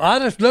 No. I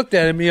just looked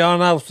at him,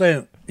 and I was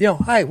saying,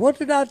 hey, what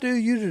did I do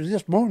you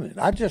this morning?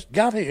 I just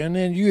got here, and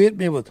then you hit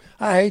me with,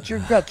 "I hate your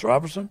guts,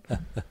 Robertson."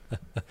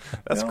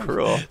 That's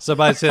cruel.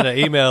 Somebody sent an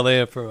email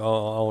in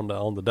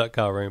on the Duck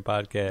Call Room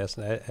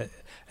podcast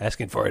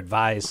asking for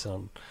advice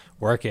on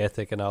work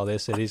ethic and all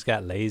this. Said he's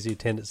got lazy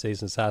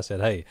tendencies, and so I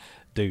said, "Hey,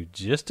 do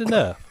just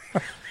enough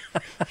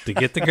to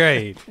get the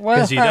grade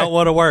because you don't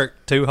want to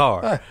work too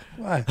hard."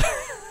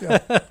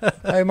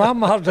 Hey, my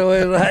motto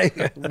is,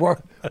 hey,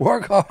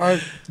 work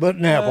hard, but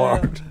nap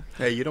hard.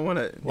 Hey, you don't want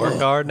to work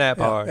hard, nap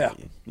hard. Yeah.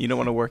 You don't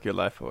want to work your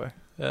life away.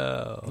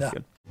 Oh, that's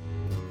good.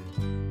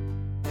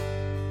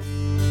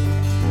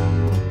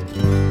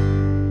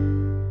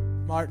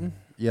 Martin.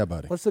 Yeah,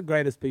 buddy. What's the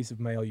greatest piece of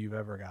mail you've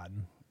ever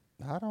gotten?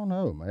 I don't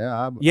know,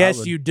 man.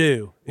 Yes, you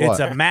do. It's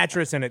What? a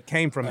mattress, and it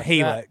came from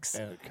Helix.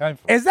 And it came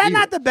from Is that Helix.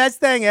 not the best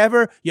thing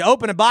ever? You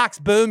open a box,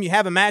 boom, you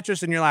have a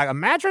mattress, and you're like, a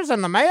mattress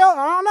in the mail?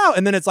 I don't know.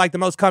 And then it's like the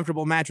most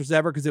comfortable mattress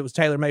ever because it was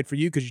tailor-made for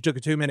you because you took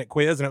a 2-minute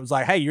quiz, and it was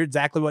like, hey, you're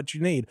exactly what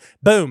you need.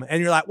 Boom.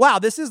 And you're like, wow,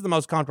 this is the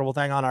most comfortable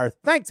thing on earth.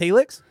 Thanks,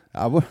 Helix.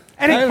 And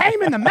it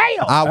came in the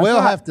mail. I will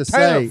have to say,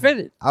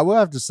 Tailor-fitted. I will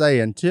have to say,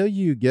 until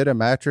you get a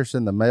mattress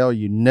in the mail,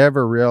 you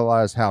never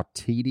realize how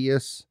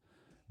tedious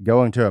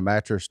going to a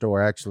mattress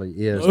store actually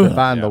is to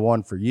find the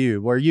one for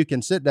you, where you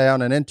can sit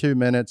down and in 2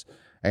 minutes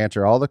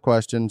answer all the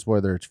questions,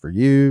 whether it's for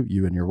you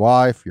and your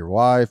wife,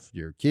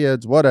 your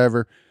kids,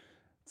 whatever.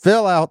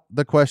 Fill out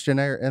the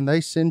questionnaire, and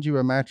they send you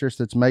a mattress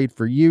that's made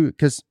for you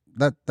because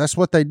that's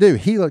what they do.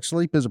 Helix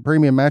Sleep is a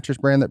premium mattress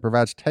brand that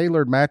provides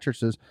tailored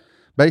mattresses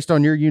based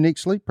on your unique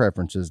sleep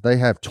preferences. They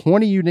have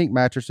 20 unique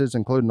mattresses,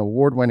 including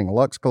award-winning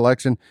Luxe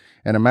Collection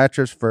and a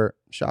mattress for,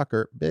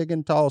 shocker, big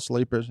and tall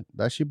sleepers.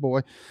 That's your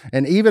boy.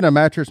 And even a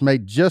mattress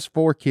made just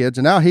for kids.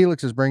 And now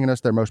Helix is bringing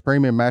us their most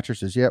premium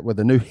mattresses yet with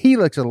the new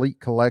Helix Elite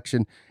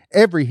Collection.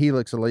 Every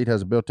Helix Elite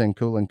has a built-in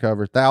cooling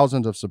cover,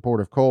 thousands of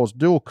supportive coils,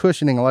 dual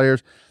cushioning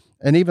layers,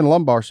 and even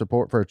lumbar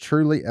support for a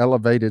truly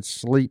elevated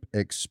sleep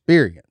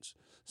experience.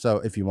 So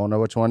if you want to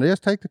know which one it is,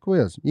 take the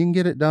quiz. You can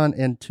get it done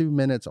in 2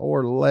 minutes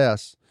or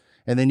less.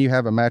 And then you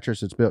have a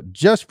mattress that's built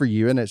just for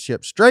you, and it's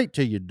shipped straight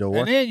to your door.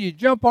 And then you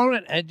jump on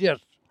it and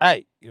just,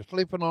 hey, you're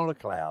sleeping on a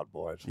cloud,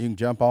 boys. You can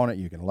jump on it.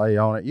 You can lay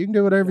on it. You can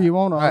do whatever you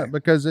want on it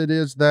because it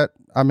is that,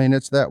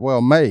 it's that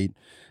well made.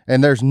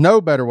 And there's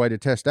no better way to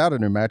test out a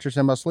new mattress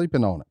than by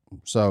sleeping on it.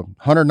 So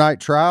 100-night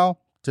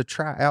trial to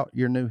try out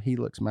your new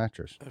Helix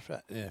mattress. That's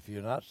right. And if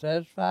you're not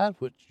satisfied,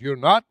 which you're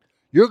not,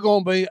 you're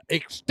going to be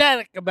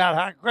ecstatic about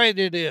how great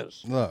it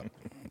is. Look.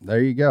 There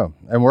you go.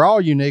 And we're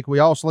all unique. We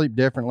all sleep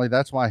differently.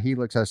 That's why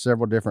Helix has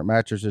several different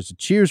mattresses to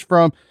choose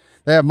from.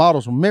 They have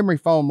models with memory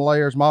foam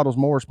layers, models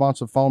more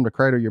responsive foam to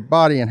cradle your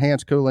body,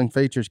 enhanced cooling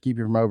features keep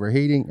you from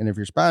overheating. And if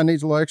your spine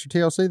needs a little extra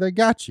TLC, they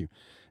got you.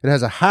 It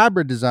has a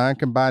hybrid design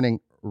combining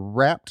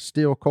wrapped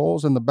steel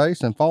coils in the base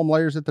and foam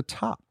layers at the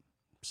top.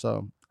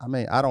 So,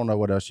 I don't know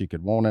what else you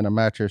could want in a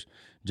mattress.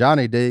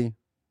 Johnny D,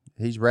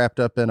 he's wrapped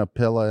up in a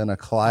pillow in a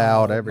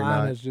cloud every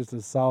Mine night. is just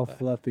a soft,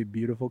 fluffy,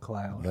 beautiful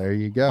cloud. There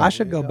you go. I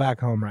should go back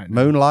home right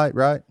now. Moonlight,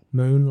 right?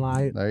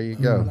 Moonlight. There you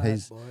go.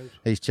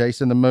 He's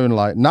chasing the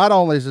moonlight. Not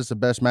only is this the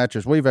best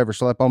mattress we've ever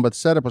slept on, but the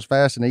setup was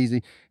fast and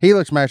easy.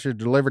 Helix mattress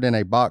delivered in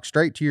a box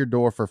straight to your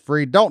door for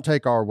free. Don't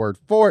take our word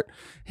for it.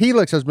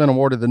 Helix has been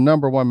awarded the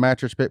 #1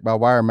 mattress pick by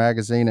Wire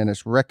Magazine, and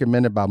it's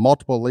recommended by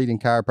multiple leading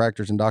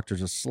chiropractors and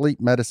doctors of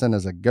sleep medicine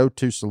as a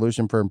go-to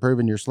solution for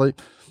improving your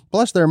sleep.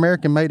 Plus, they're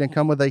American-made and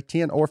come with a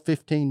 10 or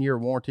 15-year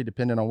warranty,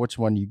 depending on which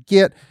one you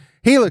get.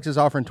 Helix is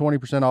offering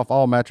 20% off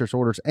all mattress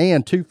orders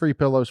and 2 free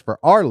pillows for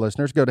our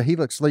listeners. Go to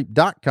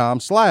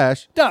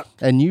helixsleep.com/duck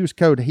and use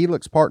code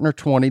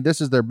HelixPartner20. This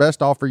is their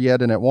best offer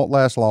yet, and it won't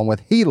last long.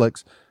 With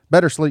Helix,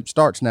 better sleep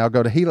starts now.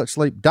 Go to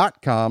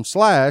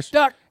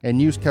helixsleep.com/duck and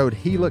use code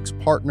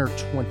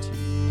HelixPartner20.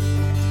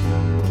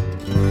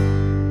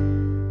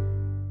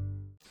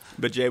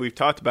 But Jay, we've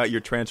talked about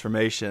your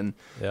transformation.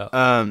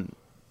 Yeah.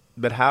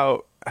 But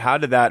how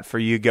did that for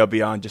you go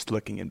beyond just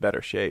looking in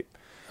better shape?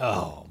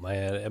 Oh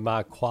man, and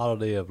my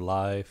quality of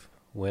life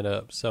went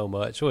up so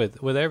much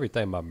with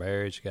everything. My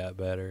marriage got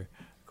better.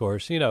 Of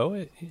course,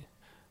 your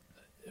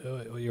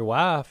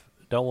wife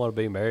don't want to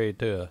be married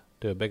to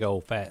a big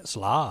old fat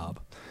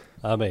slob.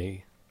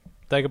 Think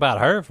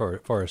about her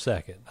for a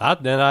second. I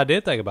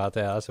did think about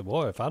that. I said,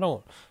 boy, if I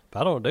don't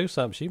do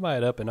something, she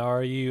might up in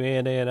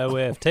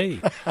RUNNOFT.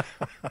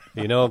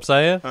 You know what I'm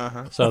saying?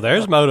 Uh-huh. So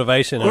there's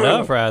motivation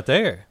enough right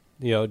there.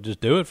 Just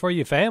do it for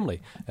your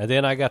family. And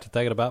then I got to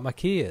thinking about my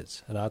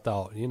kids. And I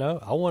thought,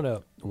 I want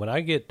to, when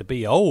I get to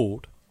be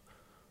old,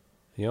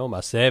 my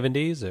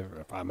 70s,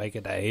 or if I make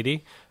it to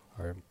 80,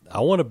 or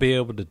I want to be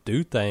able to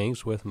do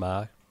things with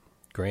my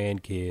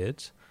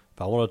grandkids.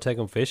 If I want to take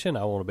them fishing,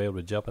 I want to be able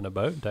to jump in a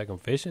boat and take them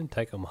fishing,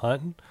 take them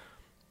hunting,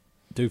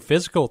 do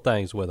physical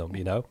things with them,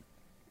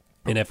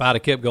 And if I'd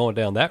have kept going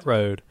down that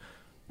road,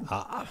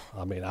 I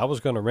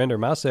was going to render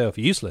myself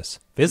useless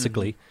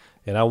physically. Mm-hmm.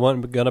 And I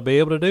wasn't going to be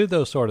able to do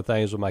those sort of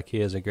things with my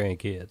kids and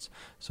grandkids.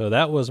 So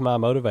that was my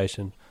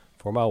motivation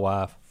for my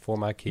wife, for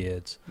my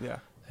kids. Yeah.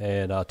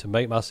 And to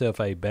make myself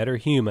a better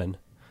human.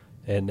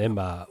 And then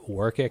my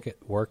work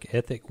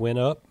ethic went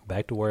up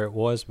back to where it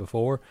was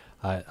before.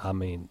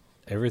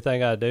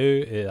 Everything I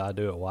do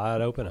it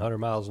wide open, 100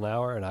 miles an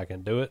hour, and I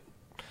can do it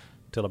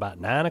till about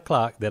 9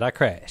 o'clock. Then I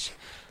crash.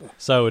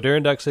 So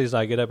during duck season,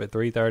 I get up at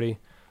 3:30.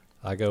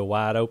 I go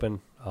wide open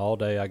all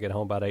day. I get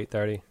home about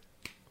 8:30.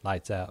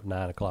 Lights out,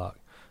 9 o'clock.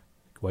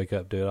 Wake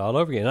up, do it all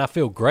over again. And I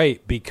feel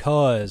great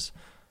because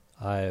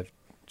I have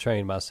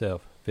trained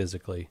myself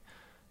physically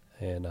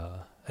and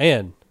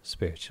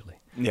spiritually.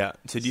 Yeah.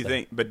 So do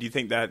you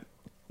think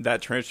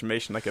that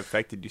transformation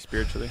affected you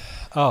spiritually?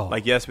 Oh,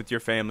 yes, with your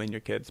family and your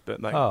kids,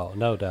 but oh,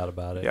 no doubt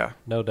about it. Yeah,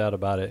 no doubt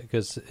about it.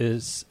 Because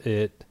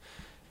it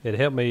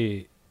helped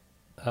me.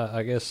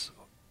 I guess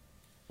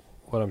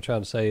what I'm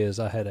trying to say is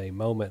I had a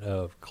moment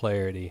of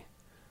clarity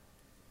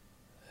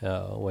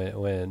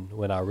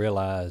when I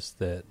realized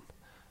that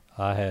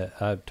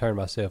I've turned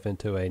myself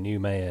into a new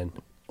man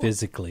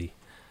physically,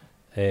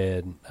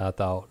 and I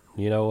thought,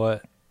 you know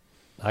what,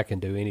 I can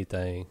do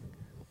anything.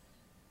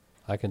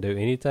 I can do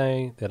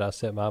anything that I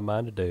set my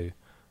mind to do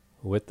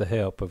with the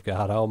help of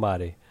God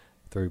Almighty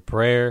through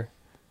prayer,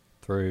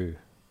 through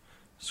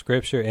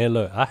Scripture. And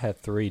look, I have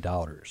 3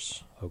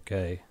 daughters,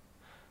 okay?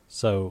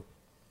 So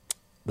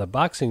the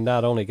boxing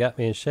not only got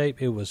me in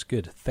shape, it was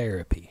good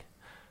therapy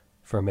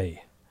for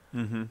me.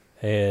 Mm-hmm.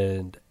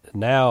 And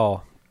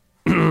now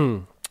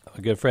a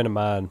good friend of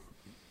mine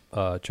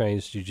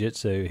trains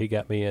jiu-jitsu. He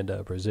got me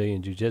into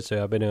Brazilian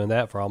jiu-jitsu. I've been doing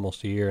that for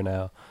almost a year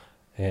now,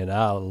 and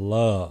I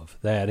love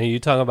that. And you're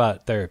talking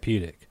about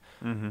therapeutic.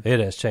 Mm-hmm. It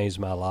has changed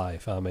my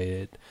life. I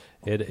mean,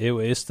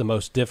 it's the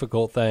most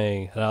difficult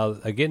thing.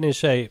 And getting in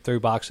shape through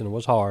boxing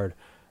was hard,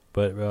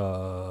 but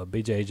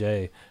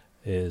BJJ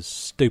is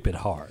stupid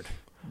hard.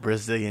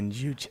 Brazilian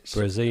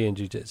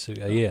jiu-jitsu.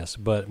 Yes.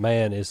 But,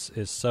 man, it's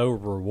so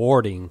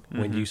rewarding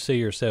when you see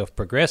yourself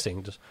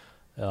progressing.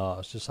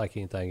 It's just like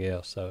anything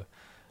else. So,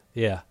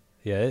 yeah,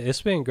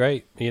 it's been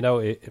great. You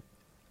know,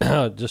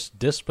 just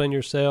discipline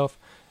yourself.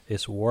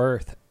 It's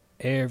worth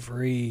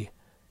every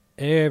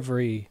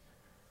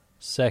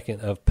second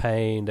of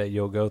pain that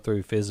you'll go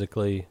through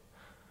physically.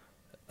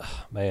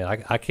 Man,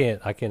 I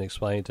can't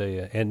explain to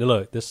you. And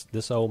look,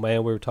 this old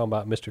man we were talking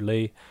about, Mr.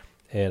 Lee,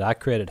 and I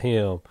credit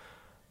him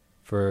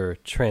for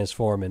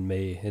transforming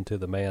me into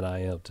the man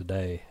I am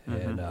today.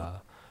 Mm-hmm.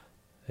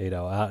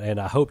 And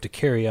I hope to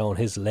carry on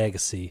his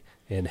legacy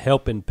in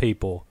helping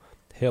people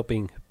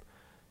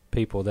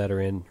that are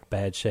in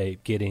bad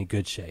shape get in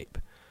good shape.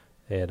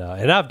 And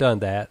I've done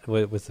that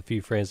with a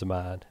few friends of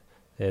mine.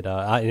 And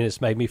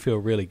it's made me feel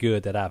really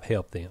good that I've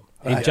helped them.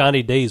 And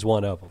Johnny D's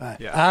one of them. Right.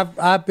 Yeah.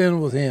 I've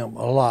been with him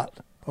a lot,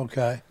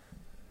 okay?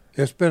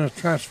 It's been a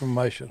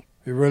transformation.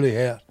 It really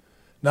has.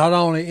 Not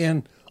only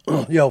in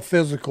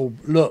physical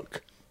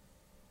look,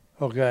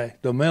 okay,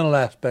 the mental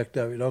aspect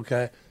of it,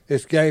 okay?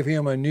 It's gave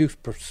him a new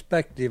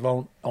perspective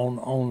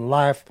on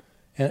life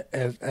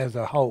as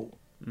a whole.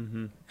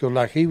 Because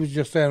like he was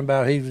just saying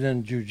about he was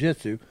in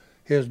jiu-jitsu,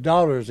 his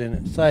daughter's in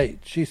it, Sage.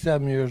 She's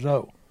 7 years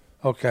old,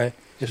 okay?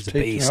 It's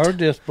teaching her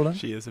discipline.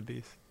 She is a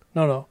beast.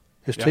 No.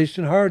 It's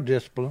teaching her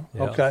discipline,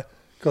 okay?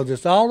 Because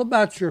it's all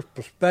about your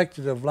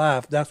perspective of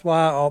life. That's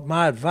why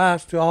my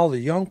advice to all the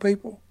young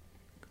people,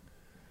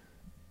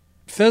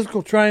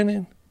 physical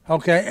training,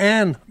 okay,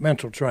 and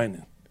mental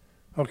training,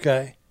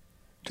 okay?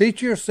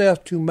 Teach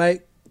yourself to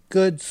make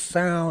good,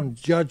 sound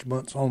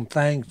judgments on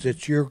things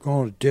that you're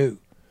going to do.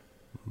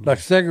 Like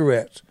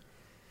cigarettes.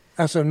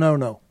 That's a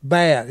no-no.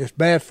 Bad. It's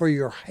bad for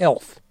your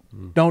health.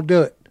 Don't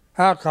do it.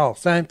 Alcohol,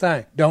 same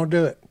thing. Don't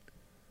do it.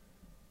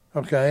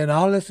 Okay, and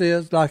all this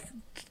is, like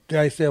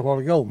Jay said a while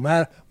ago,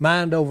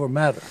 mind over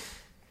matter.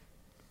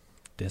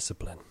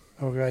 Discipline.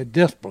 Okay,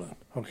 discipline.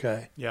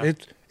 Okay. Yeah.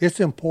 It's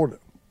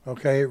important.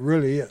 Okay, it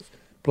really is.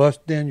 Plus,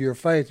 then your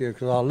faith here,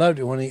 because I loved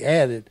it when he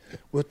added,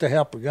 with the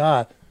help of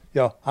God,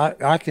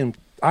 I can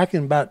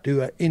about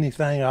do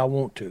anything I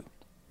want to.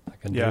 I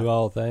can do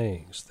all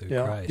things through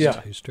Christ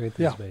who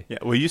strengthens me. Yeah.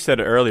 Well, you said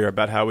it earlier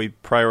about how we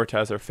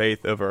prioritize our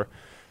faith over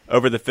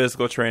the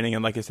physical training,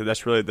 and like I said,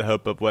 that's really the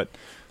hope of what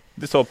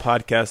this whole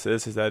podcast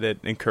is that it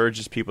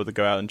encourages people to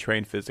go out and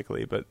train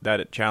physically, but that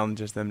it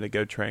challenges them to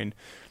go train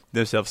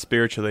themselves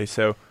spiritually.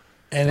 So,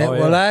 and it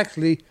will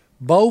actually,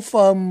 both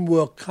of them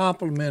will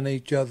complement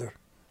each other.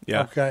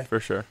 Yeah, okay, for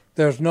sure.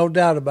 There's no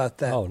doubt about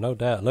that. Oh, no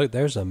doubt. Look,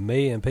 there's 1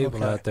 million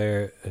people out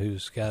there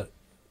who's got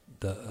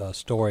the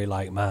story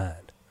like mine.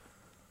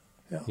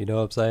 Yeah. You know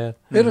what I'm saying?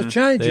 It'll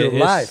change your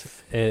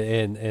life.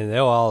 And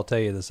they'll all tell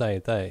you the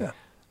same thing. Yeah.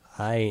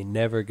 I ain't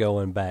never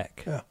going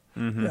back. Yeah.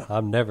 Mm-hmm. Yeah.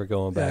 I'm never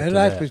going back to it'll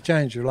actually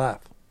change your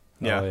life.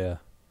 Yeah. Oh, yeah.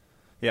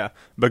 Yeah.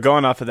 But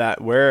going off of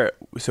that, where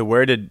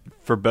did,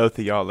 for both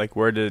of y'all, like,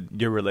 where did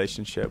your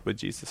relationship with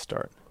Jesus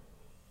start?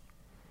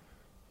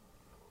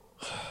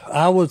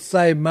 I would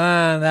say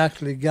mine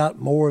actually got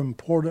more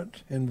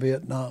important in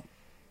Vietnam.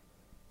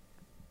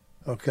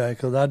 Okay,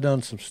 because I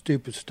done some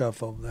stupid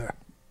stuff over there.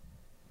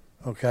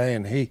 Okay,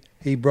 and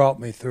he brought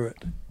me through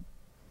it.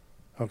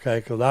 Okay,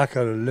 because I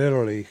could have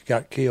literally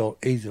got killed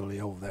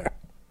easily over there.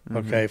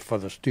 Okay, for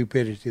the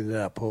stupidity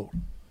that I pulled.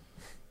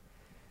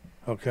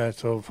 Okay,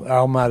 so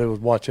Almighty was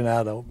watching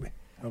out over me.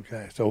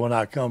 Okay, so when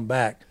I come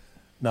back,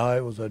 now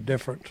it was a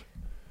different,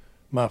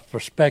 my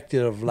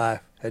perspective of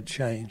life had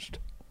changed.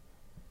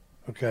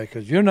 Okay,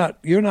 because you're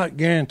not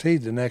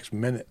guaranteed the next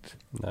minute.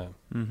 No.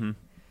 Mm-hmm.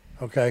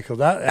 Okay, because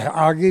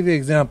I'll give you an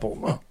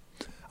example.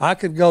 I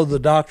could go to the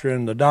doctor,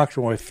 and the doctor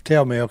would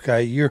tell me,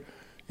 okay, you're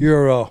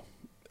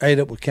ate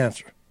up with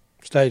cancer,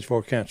 stage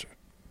 4 cancer.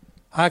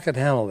 I could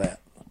handle that.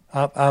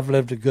 I've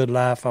lived a good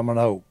life. I'm an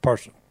old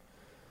person.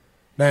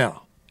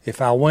 Now,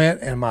 if I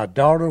went and my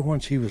daughter, when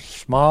she was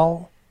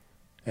small,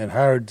 and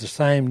heard the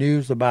same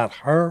news about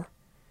her,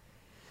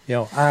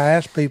 I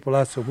asked people,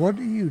 I said, what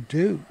do you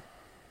do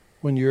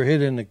when you're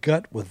hit in the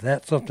gut with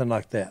something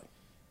like that?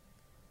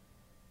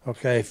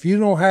 Okay, if you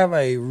don't have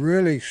a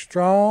really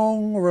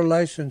strong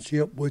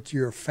relationship with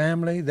your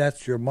family,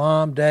 that's your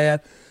mom,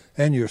 dad,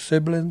 and your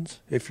siblings,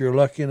 if you're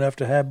lucky enough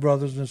to have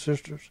brothers and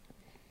sisters,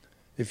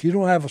 if you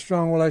don't have a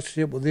strong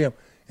relationship with them,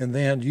 and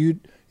then you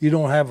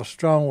don't have a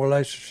strong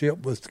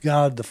relationship with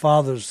God, the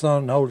Father, the Son,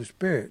 and the Holy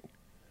Spirit,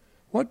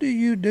 what do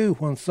you do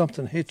when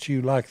something hits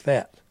you like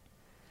that?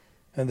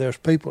 And there's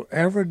people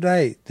every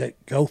day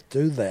that go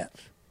through that.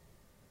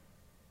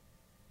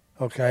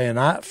 Okay, and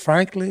I,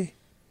 frankly,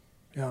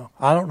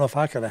 I don't know if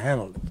I could have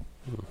handled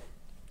it.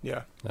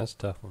 Yeah. That's a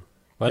tough one.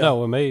 But no,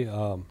 with me,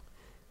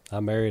 I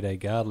married a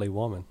godly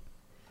woman.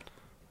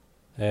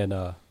 And,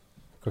 of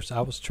course,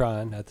 I was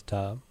trying at the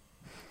time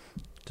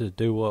to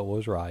do what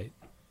was right.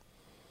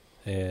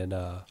 And,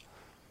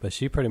 but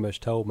she pretty much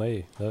told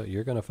me, look,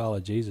 you're going to follow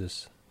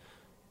Jesus,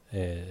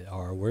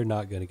 or we're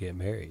not going to get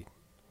married.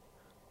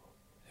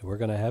 And we're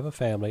going to have a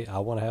family. I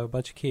want to have a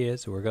bunch of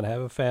kids, so we're going to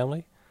have a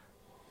family.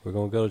 We're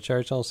going to go to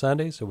church on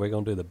Sundays, and we're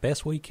going to do the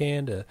best we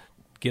can to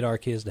get our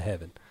kids to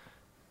heaven.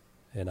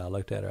 And I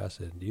looked at her, I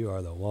said, you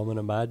are the woman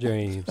of my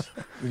dreams.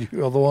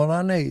 You're the one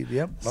I need,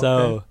 yep.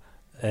 So,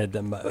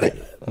 and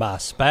my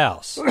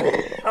spouse,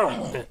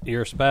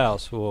 your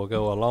spouse will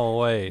go a long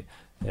way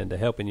into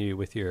helping you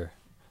with your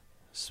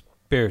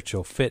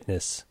spiritual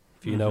fitness,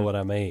 if you know what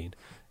I mean.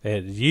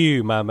 And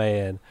you, my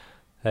man,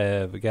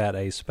 have got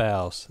a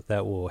spouse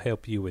that will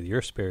help you with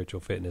your spiritual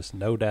fitness,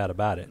 no doubt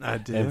about it. I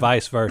do. And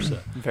vice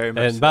versa. Very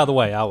much And so. by the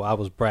way, I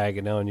was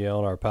bragging on you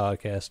on our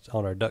podcast,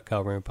 on our duck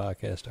covering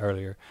podcast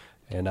earlier,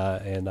 and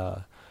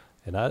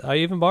I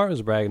even Bart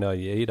was bragging on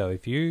you. You know,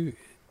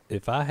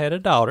 if I had a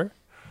daughter,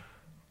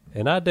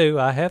 and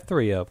I have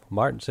 3 of them.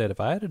 Martin said if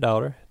I had a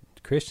daughter,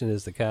 Christian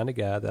is the kind of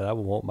guy that I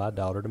would want my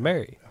daughter to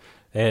marry.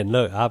 And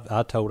look,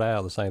 I told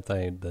Al the same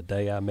thing the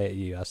day I met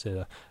you. I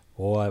said,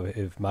 boy,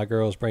 if my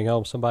girls bring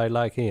home somebody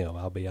like him,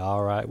 I'll be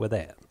all right with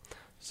that.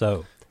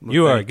 So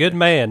you are a good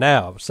man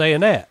now. I'm saying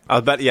that. I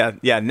was about,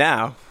 yeah,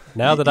 now.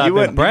 Now that You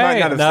I've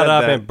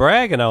been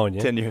bragging on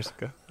you. 10 years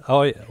ago.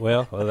 Oh, yeah.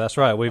 Well, that's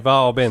right. We've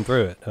all been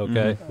through it,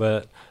 okay?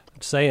 But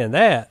saying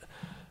that,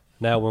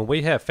 now when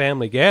we have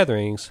family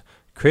gatherings,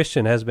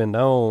 Christian has been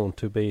known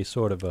to be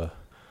sort of a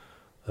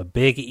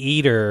big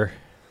eater.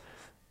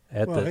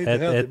 He'll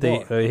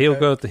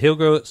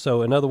go.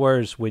 So in other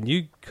words, when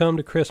you come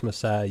to Christmas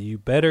side, you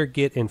better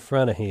get in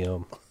front of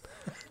him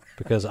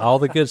because all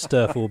the good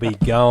stuff will be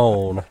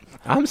gone.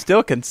 I'm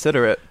still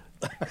considerate.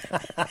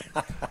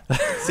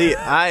 See,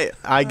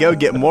 I go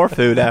get more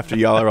food after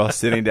y'all are all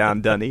sitting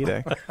down done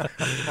eating.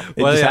 It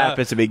just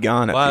happens to be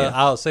gone at the end.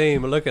 I'll see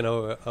him looking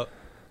over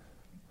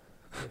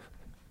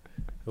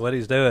what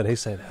he's doing. He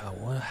said,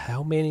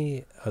 how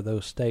many of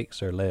those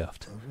steaks are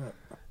left?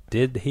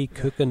 Did he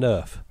cook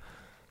enough?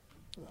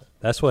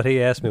 That's what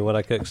he asked me when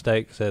I cooked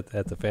steaks at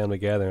the family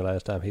gathering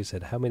last time. He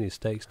said, how many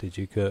steaks did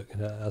you cook?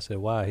 And I said,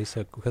 why? He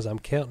said, because I'm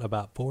counting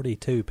about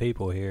 42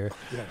 people here.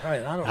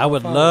 Yeah, I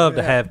would love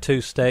to have 2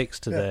 steaks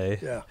today.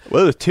 Yeah.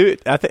 Well, it was 2.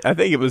 I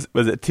think it was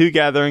it 2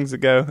 gatherings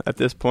ago at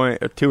this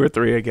point, or 2 or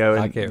 3 ago?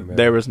 And I can't remember.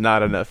 There was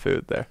not enough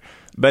food there.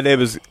 But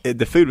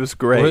the food was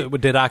great.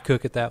 Did I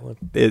cook at that one?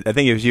 I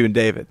think it was you and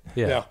David.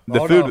 Yeah.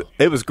 The food,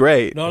 it was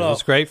great. It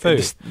was great food.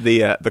 Just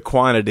the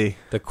quantity.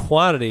 The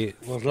quantity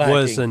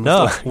was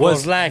enough.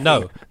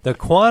 The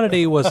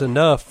quantity was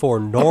enough for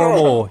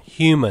normal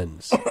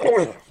humans.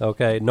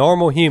 Okay,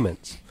 normal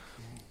humans.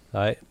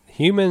 All right,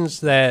 humans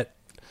that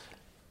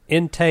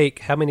intake.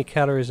 How many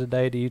calories a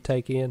day do you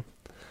take in?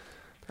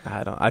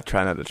 I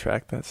try not to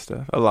track that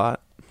stuff. A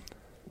lot.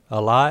 A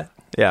lot.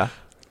 Yeah.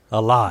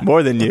 A lot.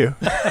 More than you.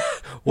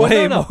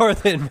 Way more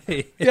than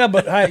me. Yeah,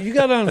 but hey, you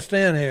got to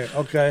understand here,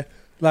 okay?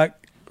 Like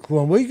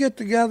when we get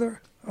together,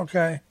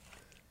 okay,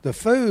 the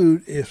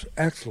food is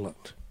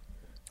excellent.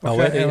 Okay? Oh,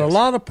 it and is. a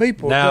lot of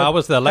people. Now, I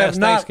was the last have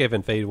not-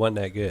 Thanksgiving feed wasn't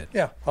that good.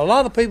 Yeah, a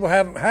lot of people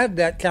haven't had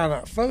that kind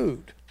of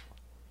food,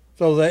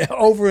 so they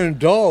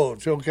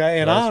overindulge.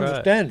 Okay, and I That's right.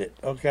 understand it.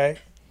 Okay,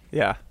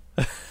 Yeah.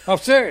 I'm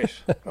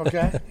serious.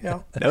 Okay, yeah.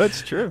 No,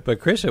 it's true.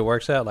 But Christian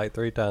works out like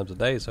 3 times a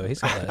day, so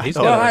he's got.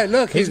 Well, hey,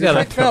 look, he's a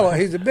big fella.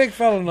 He's a big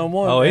fella, no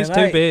more. Oh, he's man.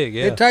 too Hey, big,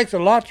 yeah. It takes a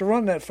lot to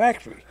run that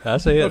factory. I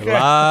see it. Okay. A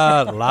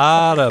lot of A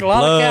lot of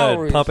blood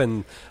calories.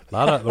 pumping. A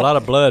lot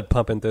of blood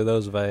pumping through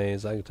those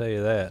veins. I can tell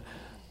you that.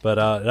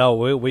 But no,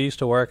 we used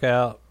to work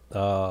out.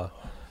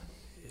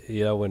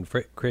 When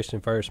Christian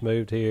first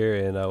moved here,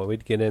 and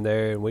we'd get in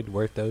there and we'd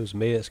work those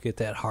mitts, get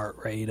that heart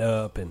rate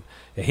up, and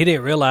he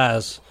didn't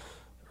realize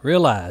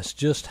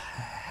just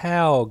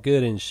how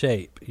good in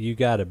shape you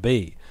got to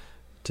be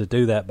to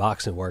do that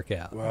boxing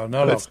workout. Well,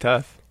 It's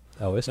tough.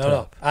 Oh, it's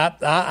No,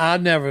 tough. I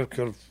never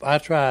could. I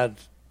tried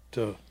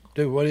to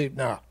do what he.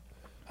 No,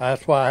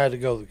 that's why I had to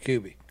go to the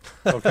QB.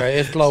 Okay,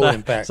 it's low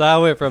impact. So I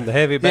went from the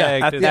heavy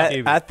bag to the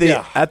cube. At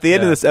the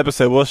end of this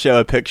episode, we'll show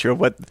a picture of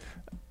what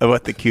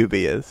the QB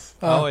is.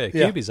 Oh yeah,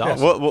 QB's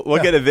awesome.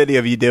 We'll get a video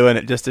of you doing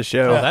it just to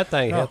show. Oh, that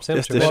thing helps him.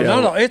 Just to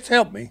tremendously. show. No, it's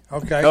helped me.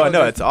 Okay. Oh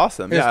no, it's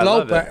awesome. It's Yeah, I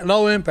love it.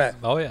 low impact.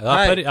 Oh yeah,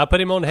 I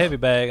put him on the heavy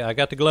bag. I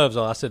got the gloves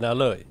on. I said, "Now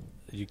look,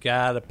 you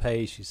gotta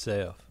pace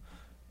yourself.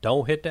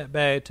 Don't hit that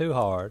bag too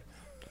hard,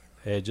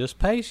 and just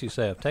pace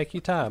yourself. Take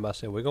your time. I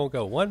said, we're going to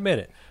go 1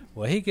 minute.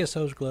 Well, he gets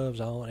those gloves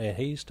on, and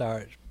he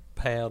starts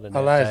pounding. I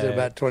that lasted tag.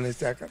 about 20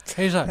 seconds.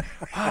 He's like,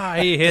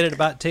 he hit it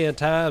about 10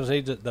 times.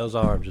 Those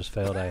arms just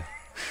fell down.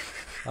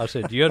 I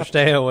said, do you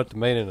understand what the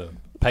meaning of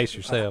pace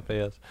yourself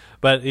is?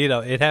 But,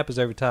 it happens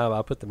every time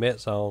I put the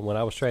mitts on. When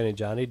I was training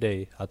Johnny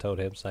D, I told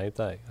him the same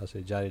thing. I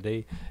said, Johnny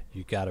D,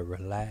 you got to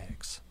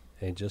relax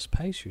and just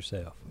pace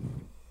yourself.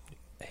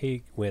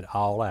 He went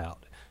all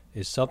out.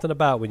 It's something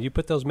about when you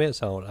put those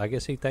mitts on, I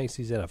guess he thinks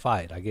he's in a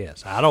fight, I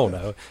guess. I don't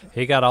know.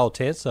 He got all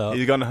tense up.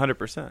 He's gone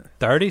 100%.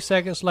 30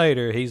 seconds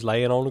later, he's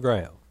laying on the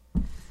ground.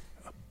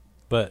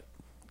 But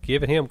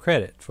giving him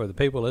credit for the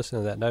people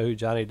listening that know who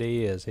Johnny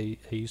D is, he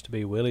used to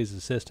be Willie's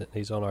assistant.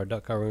 He's on our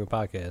Duck Car Room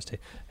podcast.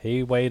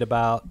 He weighed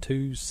about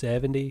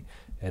 270,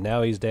 and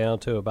now he's down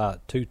to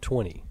about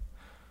 220.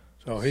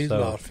 So he's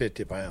lost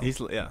 50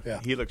 pounds. Yeah.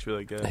 He looks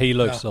really good. He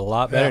looks a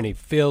lot better, and he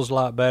feels a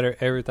lot better.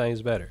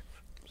 Everything's better.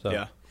 So.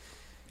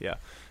 Yeah.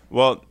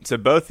 Well, so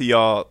both of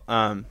y'all,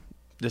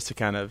 just to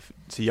kind of,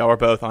 so y'all were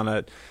both on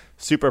a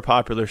super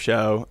popular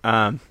show.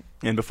 And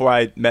before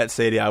I met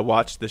Sadie, I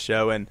watched the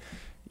show, and,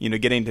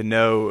 getting to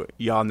know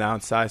y'all now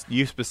inside,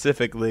 you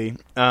specifically,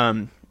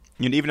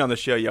 even on the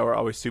show, y'all were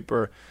always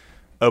super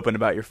open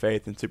about your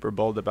faith and super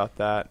bold about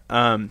that.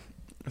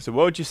 So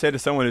what would you say to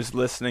someone who's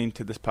listening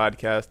to this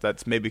podcast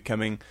that's maybe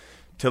coming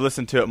to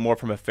listen to it more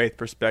from a faith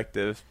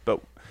perspective, but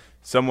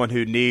someone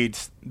who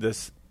needs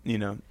this,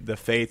 the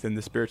faith and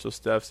the spiritual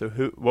stuff? So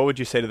what would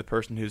you say to the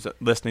person who's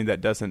listening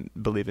that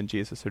doesn't believe in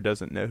Jesus or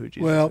doesn't know who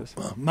Jesus is?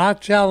 Well, my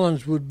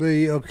challenge would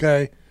be,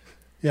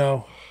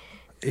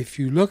 if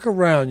you look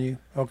around you,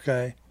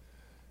 and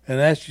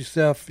ask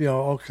yourself,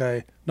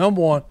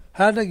 number one,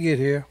 how did I get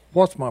here?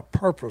 What's my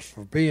purpose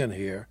for being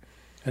here?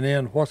 And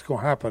then what's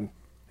going to happen?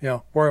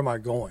 Where am I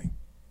going?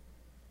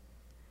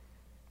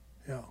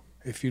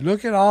 If you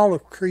look at all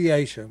of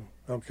creation,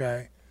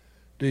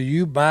 do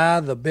you buy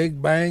the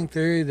Big Bang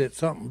Theory that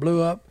something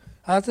blew up?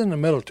 I was in the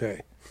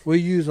military. We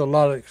use a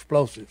lot of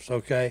explosives,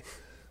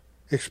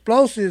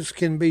 Explosives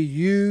can be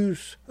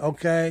used,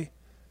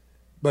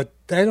 but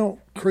they don't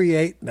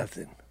create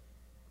nothing.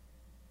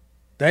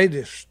 They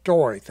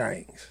destroy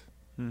things.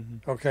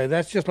 Mm-hmm.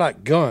 That's just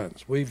like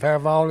guns. We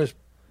have all this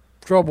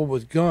trouble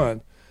with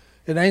guns.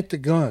 It ain't the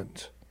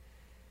guns.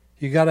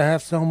 You got to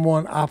have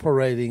someone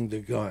operating the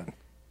gun.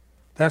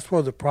 That's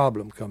where the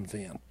problem comes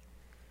in.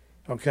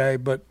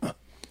 But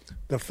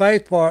the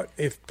faith part,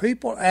 if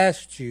people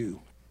asked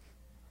you,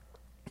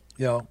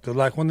 because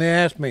like when they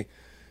ask me,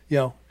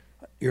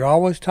 you're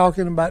always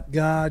talking about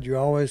God, you're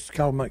always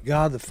talking about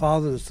God, the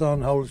Father, the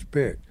Son, the Holy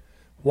Spirit.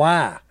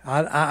 Why?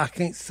 I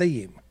can't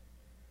see him.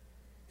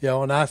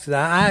 And I said,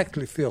 I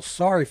actually feel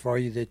sorry for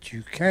you that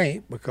you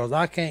can't, because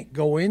I can't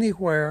go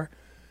anywhere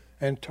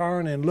and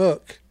turn and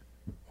look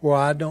where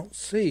I don't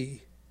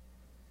see.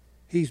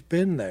 He's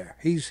been there.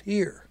 He's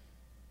here.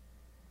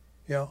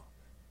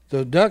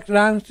 The Duck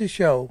Dynasty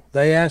show,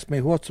 they asked me,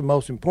 what's the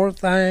most important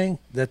thing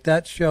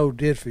that show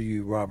did for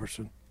you,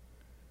 Robertson?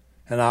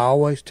 And I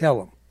always tell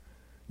them,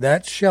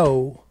 that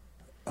show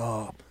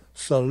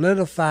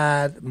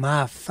solidified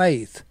my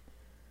faith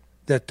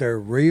that they're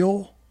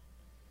real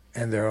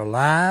and they're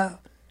alive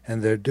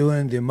and they're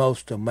doing the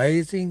most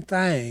amazing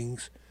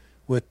things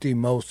with the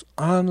most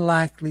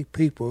unlikely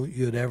people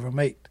you'd ever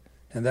meet.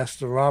 And that's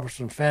the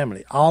Robertson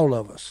family, all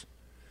of us.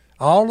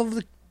 All of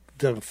the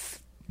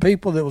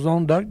people that was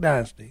on Duck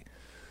Dynasty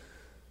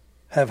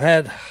have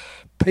had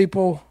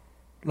people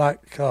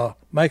like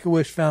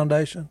Make-A-Wish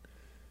Foundation,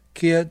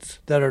 kids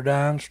that are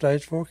dying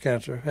stage 4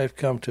 cancer have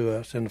come to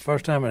us. And the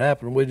first time it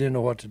happened, we didn't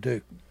know what to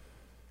do.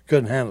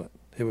 Couldn't handle it.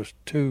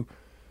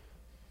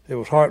 It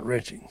was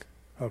heart-wrenching.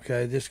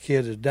 This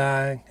kid is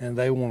dying, and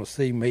they want to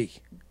see me.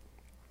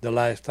 The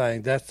last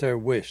thing, that's their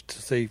wish,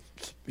 to see,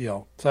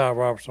 Cy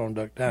Robertson on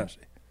Duck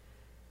Dynasty.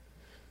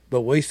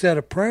 But we said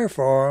a prayer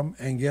for him,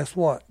 and guess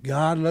what?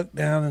 God looked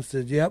down and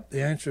said, yep,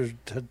 the answer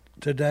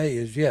today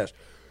is yes.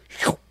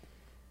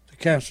 The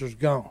cancer's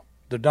gone.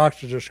 The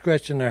doctors are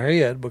scratching their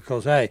head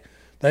because, hey,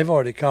 they've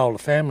already called the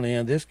family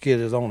in. This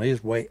kid is on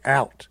his way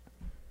out.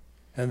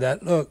 And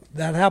that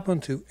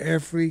happened to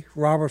every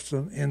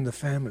Robertson in the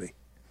family.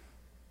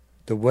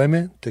 The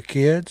women, the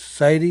kids,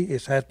 Sadie,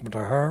 it's happened to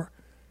her,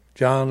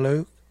 John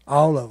Luke,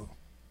 all of them.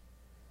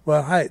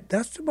 Well, hey,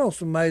 that's the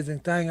most amazing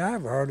thing I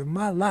ever heard in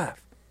my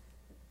life.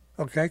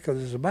 Because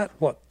there's about,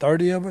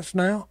 30 of us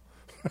now?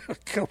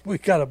 We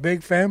got a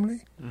big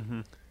family.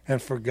 Mm-hmm.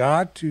 And for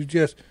God to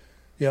just,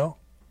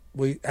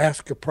 we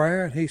ask a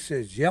prayer, and he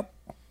says, yep.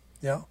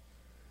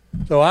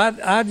 So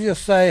I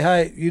just say,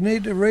 hey, you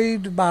need to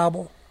read the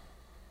Bible,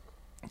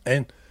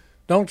 and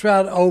don't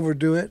try to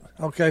overdo it.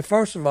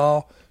 First of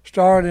all,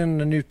 start in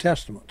the New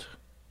Testament.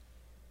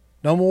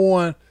 Number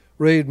one,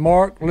 read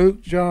Mark,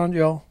 Luke, John,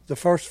 the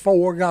first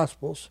 4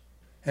 Gospels,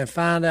 and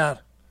find out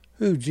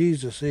who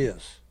Jesus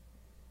is.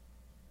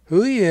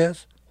 Who he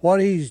is,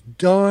 what he's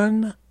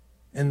done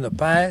in the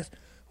past,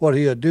 what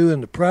he'll do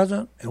in the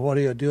present, and what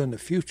he'll do in the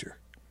future.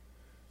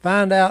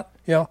 Find out,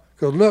 because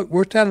look,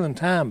 we're telling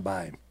time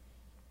by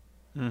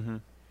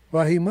him.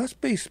 Well, he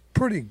must be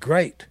pretty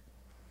great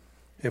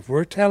if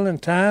we're telling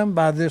time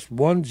by this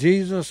one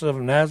Jesus of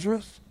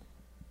Nazareth.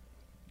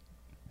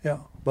 Yeah,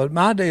 but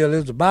my deal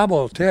is the Bible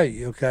will tell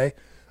you, okay,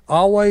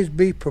 always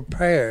be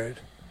prepared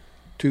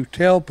to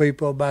tell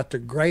people about the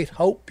great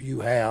hope you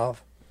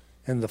have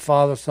in the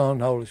Father, Son,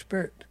 and Holy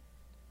Spirit.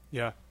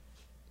 Yeah.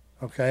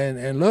 Okay,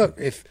 and look,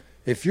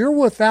 if you're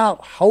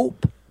without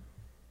hope,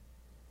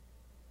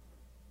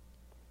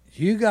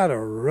 you got a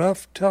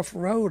rough, tough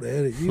road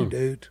ahead of you,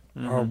 dude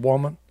or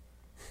woman.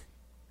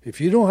 If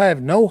you don't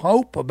have no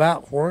hope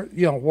about where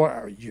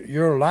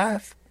your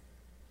life,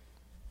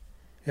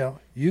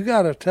 you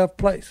got a tough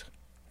place.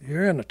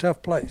 You're in a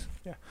tough place.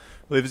 Yeah.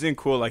 Well, it was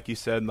cool, like you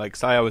said. Like,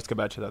 so I always go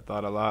back to that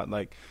thought a lot.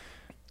 Like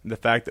the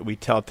fact that we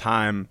tell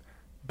time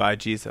by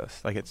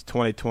Jesus, like it's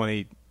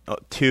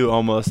 2022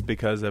 almost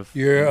because of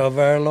Year of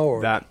our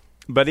Lord. That,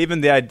 but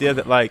even the idea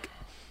that like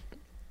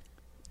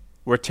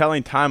we're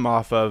telling time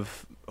off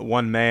of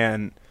one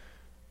man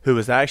who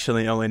was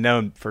actually only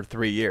known for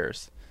 3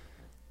 years.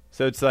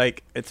 So it's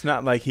like, it's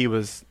not like he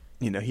was,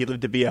 he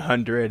lived to be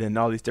 100 and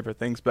all these different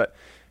things, but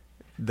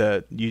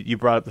you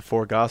brought up the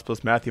 4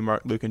 Gospels, Matthew,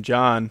 Mark, Luke, and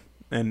John,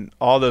 and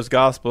all those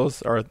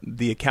Gospels are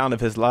the account of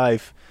his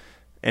life,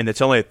 and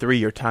it's only a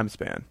 3-year time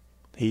span.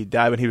 He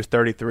died when he was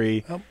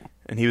 33,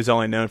 and he was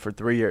only known for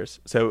 3 years.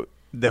 So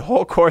the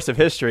whole course of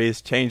history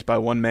is changed by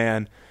one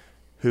man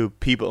who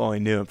people only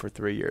knew him for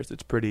 3 years.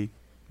 It's pretty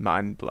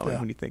mind-blowing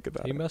when you think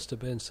about it. He must have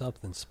been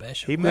something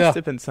special. He must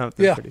have been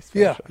something pretty special.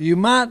 Yeah, you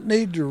might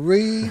need to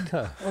read,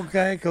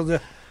 okay,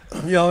 because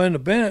in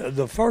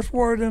the first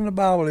word in the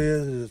Bible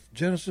is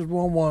Genesis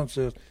 1:1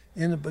 says,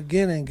 "In the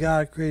beginning,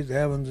 God created the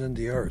heavens and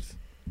the earth."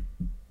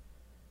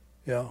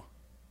 Well,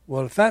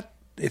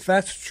 if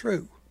that's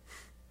true,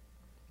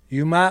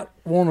 you might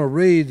want to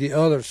read the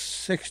other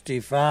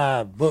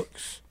 65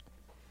 books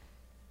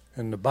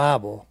in the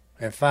Bible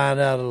and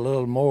find out a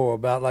little more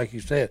about, like you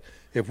said,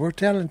 if we're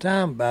telling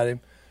time about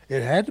him,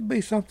 it had to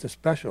be something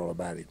special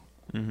about him.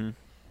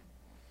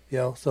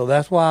 Mm-hmm. So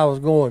that's why I was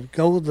going,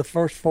 go with the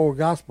first 4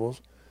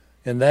 Gospels,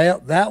 and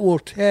that will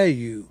tell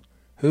you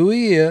who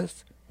he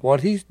is,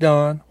 what he's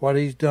done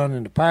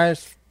in the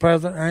past,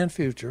 present, and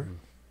future.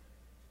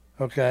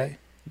 Okay?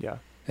 Yeah.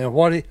 And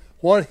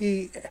who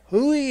he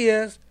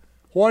is,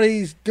 what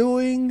he's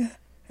doing,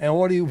 and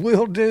what he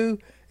will do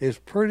is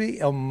pretty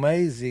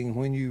amazing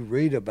when you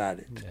read about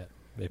it. Yeah.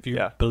 If you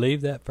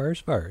believe that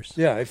first verse.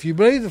 Yeah, if you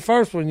believe the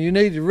first one, you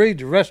need to read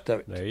the rest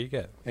of it. There you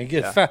go. And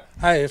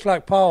hey, it's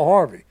like Paul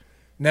Harvey.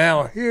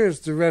 Now, here's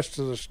the rest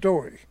of the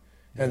story.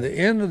 And the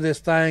end of this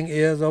thing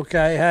is,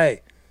 okay,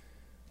 hey,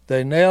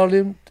 they nailed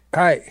him.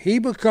 Hey, he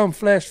become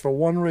flesh for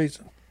one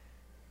reason.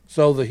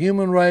 So the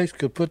human race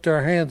could put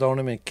their hands on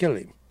him and kill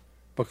him.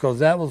 Because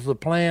that was the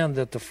plan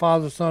that the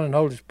Father, Son, and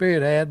Holy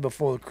Spirit had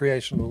before the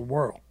creation of the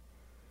world.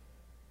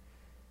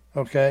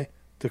 Okay?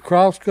 The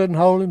cross couldn't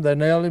hold him. They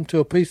nailed him to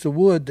a piece of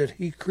wood that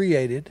he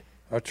created,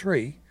 a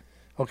tree.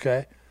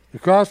 Okay? The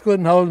cross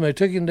couldn't hold him. They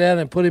took him down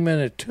and put him in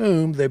a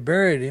tomb. They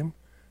buried him.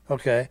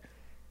 Okay?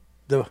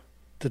 The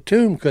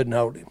tomb couldn't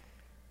hold him.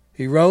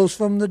 He rose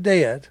from the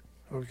dead.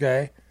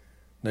 Okay?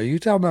 Now, you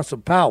talking about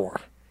some power.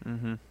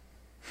 Mm-hmm.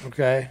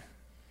 Okay?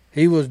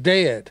 He was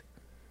dead.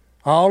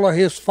 All of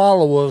his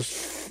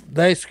followers,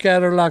 they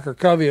scattered like a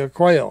covey of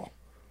quail.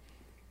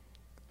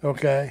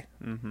 Okay?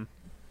 Mm-hmm.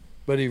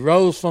 But he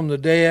rose from the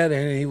dead,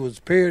 and he was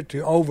appeared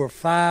to over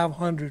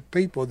 500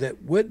 people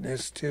that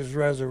witnessed his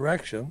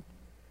resurrection.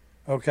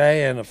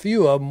 Okay? And a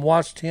few of them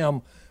watched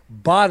him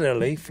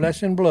bodily,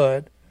 flesh and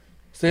blood,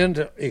 ascend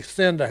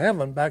to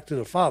heaven back to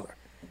the Father.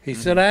 He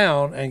sat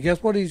down, and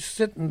guess what he's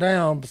sitting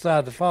down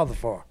beside the Father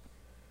for?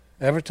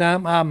 Every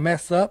time I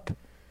mess up,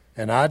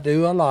 and I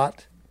do a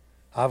lot,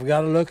 I've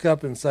got to look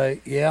up and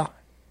say, yeah,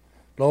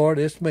 Lord,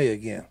 it's me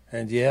again.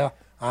 And yeah,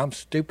 I'm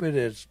stupid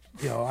as,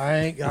 I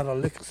ain't got a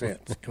lick of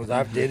sense because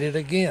I did it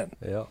again.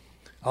 Yeah.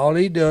 All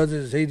he does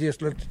is he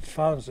just looked at the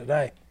Father and said,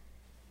 hey,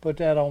 put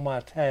that on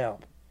my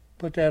tab.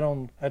 Put that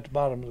at the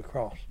bottom of the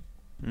cross.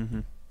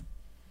 Mm-hmm.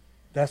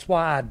 That's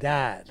why I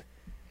died,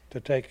 to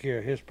take care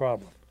of his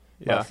problem.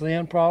 My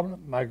sin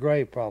problem, my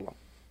grave problem.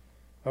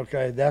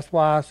 Okay, that's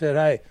why I said,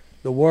 hey,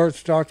 the word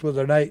starts with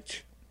an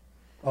H,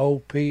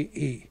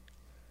 O-P-E.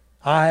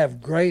 I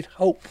have great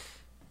hope.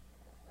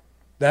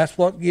 That's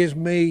what gives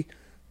me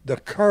the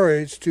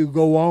courage to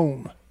go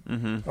on.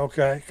 Mm-hmm.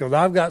 Okay, because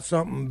I've got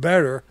something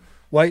better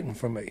waiting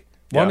for me.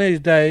 One of these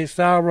days,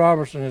 Sal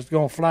Robertson is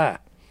going to fly.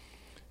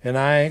 And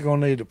I ain't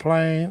going to need a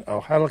plane,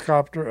 a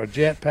helicopter, a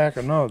jetpack,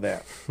 or none of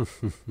that.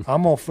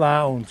 I'm going to fly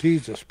on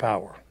Jesus'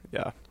 power.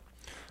 Yeah.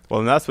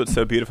 Well, and that's what's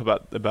so beautiful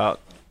about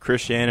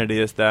Christianity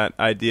is that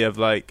idea of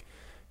like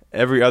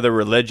every other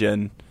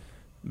religion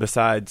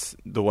besides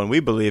the one we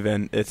believe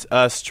in, it's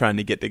us trying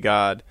to get to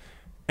God.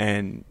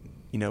 And,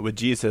 with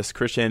Jesus,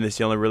 Christianity is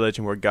the only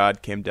religion where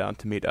God came down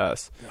to meet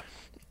us. Yeah.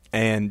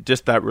 And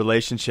just that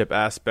relationship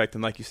aspect,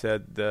 and like you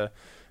said, the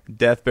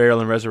death, burial,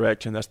 and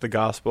resurrection, that's the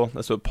gospel.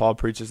 That's what Paul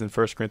preaches in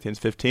 1 Corinthians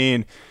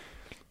 15.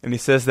 And he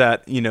says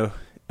that,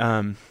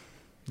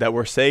 that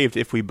we're saved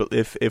if we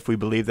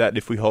believe that,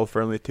 if we hold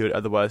firmly to it.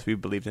 Otherwise, we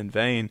believed in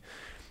vain.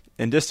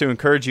 And just to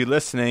encourage you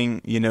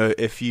listening,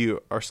 if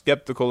you are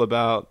skeptical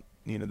about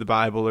the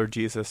Bible or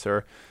Jesus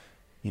or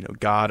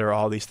God or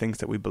all these things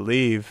that we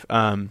believe,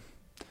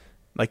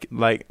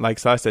 like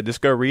Si said,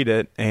 just go read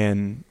it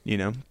and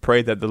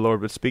pray that the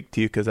Lord would speak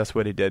to you, because that's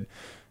what He did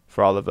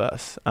for all of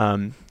us.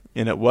 And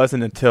it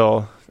wasn't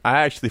until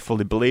I actually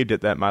fully believed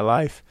it that my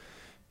life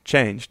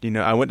changed.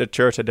 I went to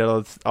church, I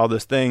did all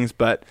those things,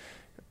 but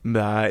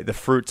the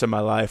fruits of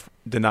my life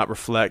did not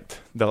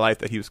reflect the life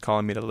that He was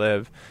calling me to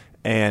live.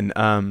 And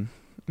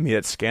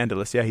it's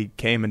scandalous. Yeah, He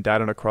came and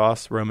died on a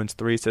cross. Romans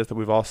 3 says that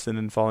we've all sinned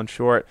and fallen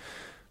short.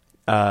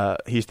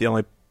 He's the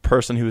only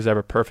person who was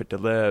ever perfect to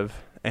live.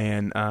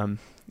 And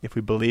if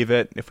we believe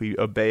it, if we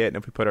obey it, and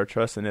if we put our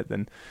trust in it,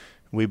 then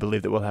we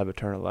believe that we'll have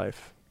eternal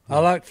life. I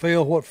like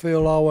what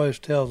Phil always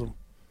tells them.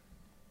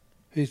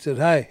 He said,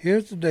 hey,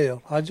 here's the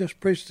deal. I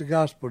just preached the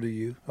gospel to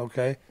you,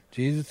 okay?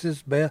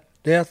 Jesus'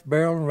 death,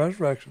 burial, and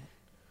resurrection,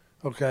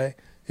 okay?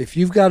 If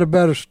you've got a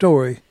better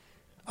story,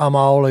 I'm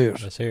all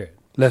ears. Let's hear it.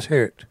 Let's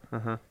hear it.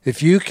 Uh-huh.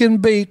 If you can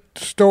beat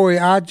the story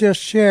I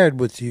just shared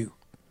with you,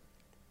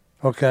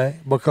 okay?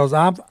 Because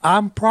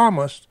I'm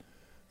promised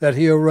that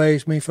He'll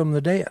raise me from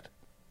the dead,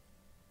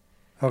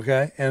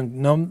 okay? And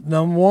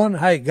number one,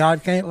 hey,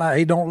 God can't lie.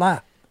 He don't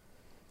lie.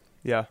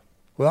 Yeah.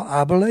 Well,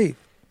 I believe,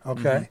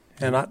 okay?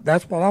 And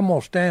that's what I'm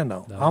going to stand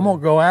on. I'm going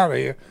to go out of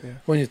here. Yeah.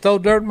 When you throw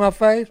dirt in my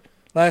face,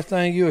 last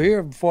thing you'll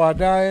hear before I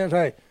die is,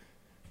 hey,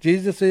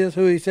 Jesus is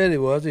who He said He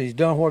was, and He's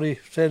done what He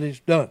said He's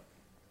done.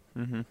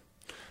 Mm-hmm.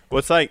 Well,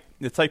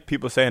 it's like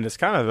people saying, it's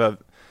kind of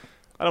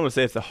I don't want to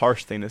say it's a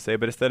harsh thing to say,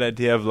 but it's that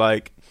idea of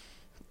like,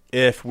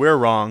 if we're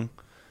wrong,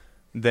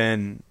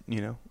 then,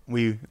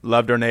 we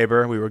loved our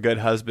neighbor, we were good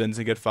husbands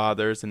and good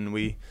fathers, and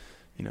we,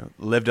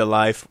 lived a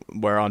life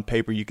where on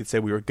paper you could say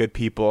we were good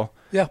people.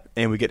 Yeah.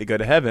 And we get to go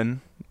to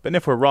heaven. But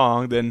if we're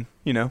wrong, then,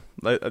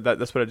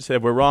 that's what I just said.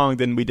 If we're wrong,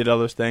 then we did all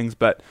those things.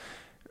 But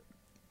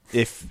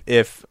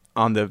if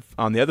on the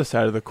other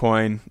side of the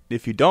coin,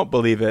 if you don't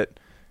believe it,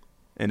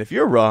 and if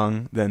you're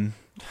wrong, then,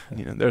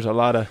 there's a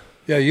lot of...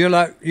 Yeah, you're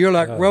like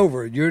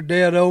Rover. You're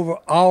dead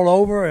all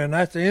over, and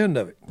that's the end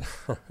of it.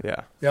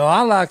 Yeah.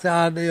 I like the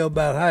idea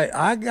about, hey,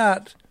 I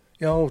got,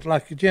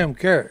 like Jim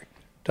Carrey,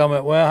 talking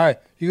about, well, hey,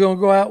 you going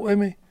to go out with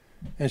me?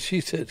 And she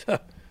said,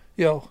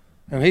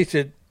 and he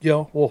said,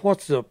 well,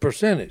 what's the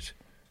percentage?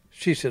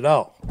 She said,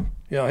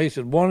 he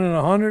said 1 in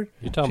 100.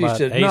 You're talking she about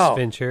said, Ace no.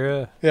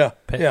 Ventura? Yeah.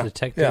 Pet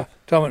Detective? Yeah.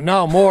 Talking about,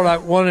 no, more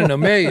like 1 in a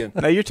million.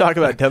 No, you're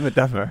talking about Dumb and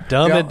Dumber.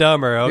 Dumb and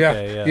Dumber,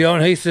 okay, yeah.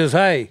 And he says,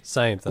 hey,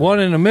 same thing. 1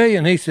 in a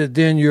million. He said,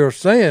 then you're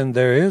saying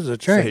there is a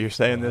chance. So you're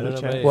saying there's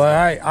a chance. Well,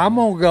 hey, I'm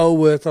going to go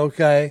with,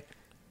 okay,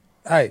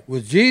 hey,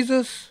 with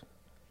Jesus,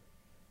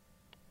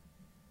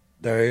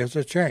 there is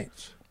a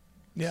chance.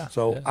 Yeah.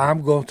 So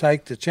I'm going to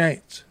take the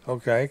chance,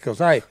 okay? Because,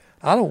 hey,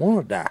 I don't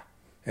want to die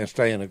and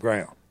stay in the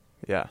ground.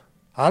 Yeah.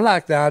 I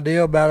like the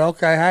idea about,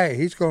 okay, hey,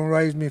 He's going to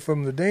raise me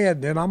from the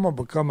dead, then I'm going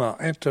to become the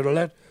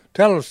interplanet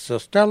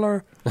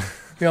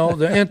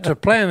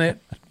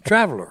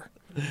traveler.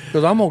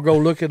 Because I'm going to go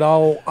look at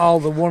all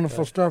the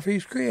wonderful stuff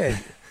He's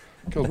created.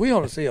 Because we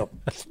only see a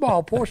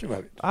small portion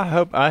of it. I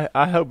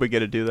hope we get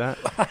to do that.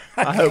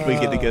 I hope we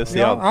get to go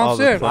see all I'm the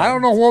serious. I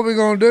don't know what we're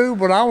going to do,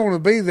 but I want to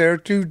be there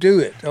to do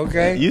it,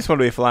 okay? You just want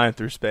to be flying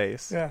through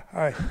space. Yeah,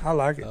 I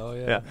like it. Oh,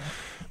 Yeah.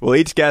 Well,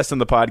 each guest on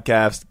the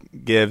podcast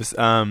gives,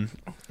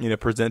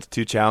 presents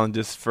 2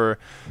 challenges for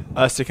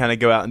us to kind of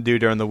go out and do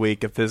during the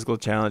week, a physical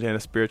challenge and a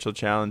spiritual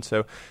challenge.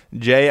 So,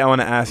 Jay, I want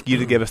to ask you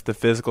to give us the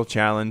physical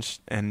challenge,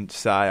 and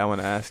Si, I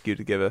want to ask you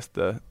to give us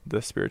the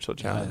spiritual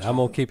challenge. I'm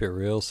going to keep it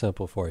real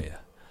simple for you.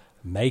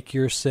 Make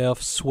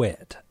yourself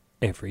sweat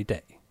every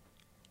day.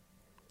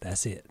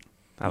 That's it.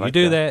 You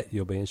do that,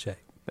 you'll be in shape.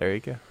 There you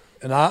go.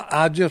 And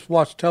I just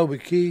watched Toby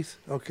Keith,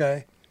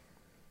 okay?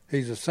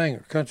 He's a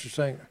singer, country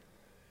singer.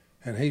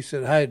 And he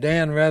said, hey,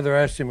 Dan Rather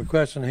asked him a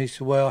question. He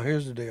said, well,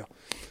 here's the deal.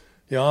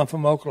 I'm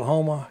from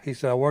Oklahoma. He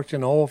said, I worked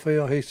in the oil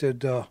field. He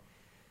said,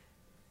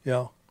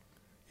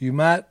 you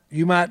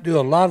might do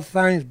a lot of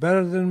things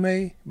better than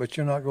me, but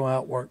you're not going to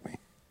outwork me.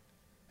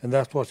 And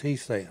that's what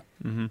he's saying.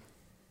 Mm-hmm.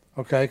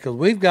 Okay, because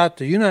we've got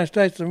the United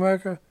States of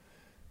America,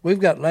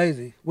 we've got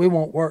lazy. We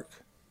won't work.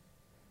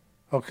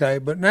 Okay,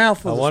 but now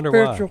for the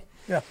spiritual.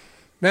 Yeah,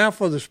 now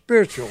for the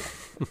spiritual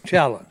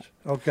challenge,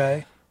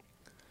 okay?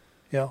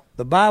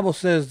 The Bible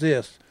says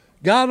this.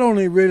 God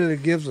only really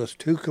gives us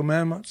 2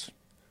 commandments.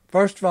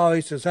 First of all,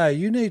 He says, hey,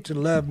 you need to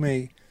love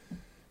me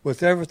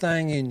with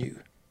everything in you,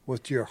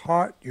 with your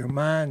heart, your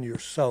mind, your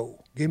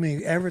soul. Give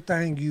me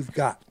everything you've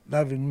got,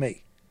 loving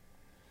me.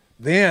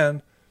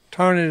 Then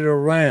turn it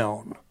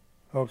around,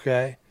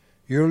 okay?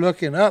 You're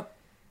looking up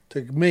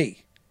to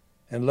me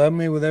and love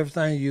me with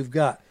everything you've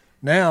got.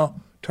 Now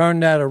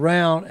turn that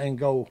around and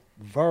go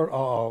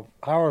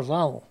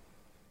horizontal.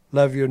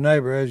 Love your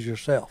neighbor as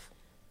yourself.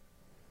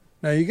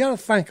 Now, you got to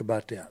think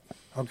about that,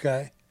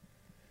 okay?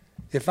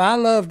 If I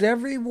loved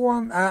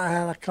everyone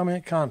I come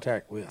in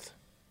contact with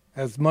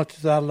as much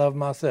as I love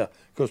myself,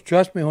 because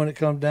trust me, when it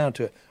comes down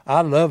to it,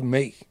 I love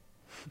me,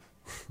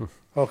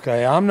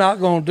 Okay, I'm not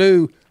going to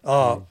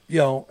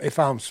do, if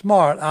I'm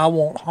smart, I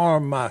won't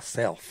harm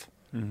myself.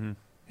 Mm-hmm.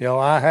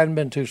 I hadn't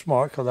been too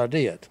smart because I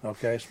did,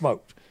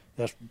 smoked.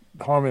 That's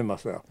harming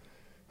myself.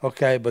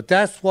 Okay, but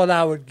that's what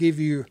I would give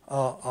you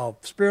a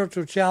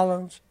spiritual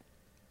challenge.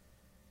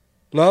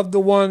 Love the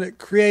one that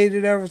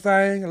created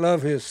everything.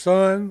 Love his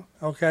son,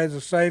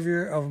 the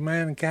Savior of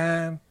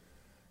mankind,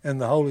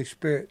 and the Holy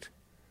Spirit.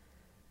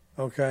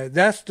 Okay,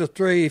 that's the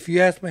three. If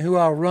you ask me who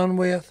I'll run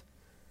with,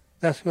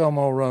 that's who I'm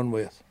going to run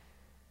with.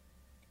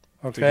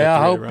 Okay,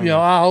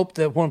 I hope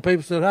that when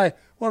people said, "Hey,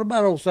 what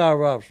about old Cy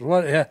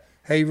Robertson?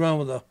 Hey, you run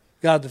with the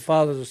God the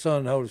Father, the Son,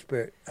 and the Holy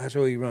Spirit." That's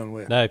who you run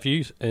with. Now, if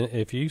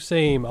you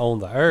see him on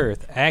the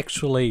earth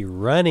actually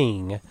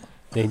running,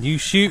 then you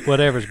shoot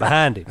whatever's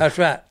behind him. That's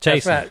right.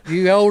 Chasing. That's right.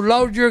 You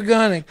load your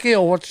gun and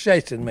kill what's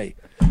chasing me.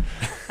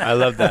 I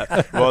love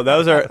that. Well,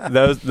 those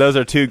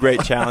are two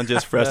great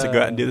challenges for us to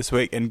go out and do this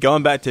week. And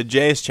going back to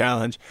Jay's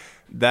challenge,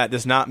 that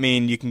does not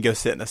mean you can go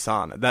sit in a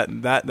sauna.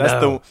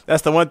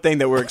 That's the one thing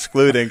that we're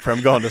excluding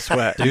from going to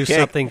sweat. Do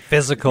something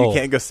physical. You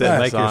can't go sit in a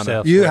make sauna.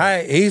 yourself He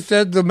sweat.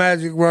 said the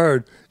magic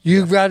word.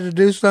 You've got to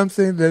do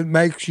something that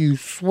makes you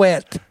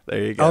sweat.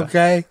 There you go.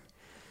 Okay?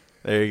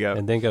 There you go.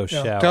 And then go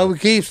shower. Toby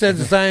Keith said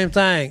the same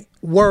thing.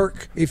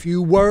 Work. If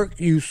you work,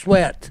 you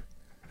sweat.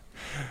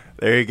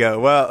 There you go.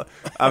 Well,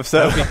 I'm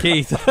so Toby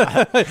Keith.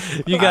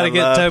 You got to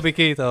get Toby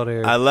Keith on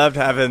here. I loved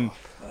having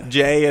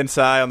Jay and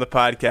Cy on the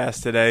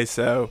podcast today.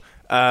 So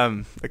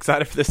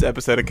excited for this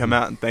episode to come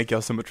out, and thank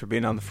y'all so much for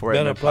being on the 4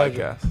 Been a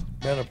pleasure. podcast.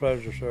 Been a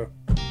pleasure, sir.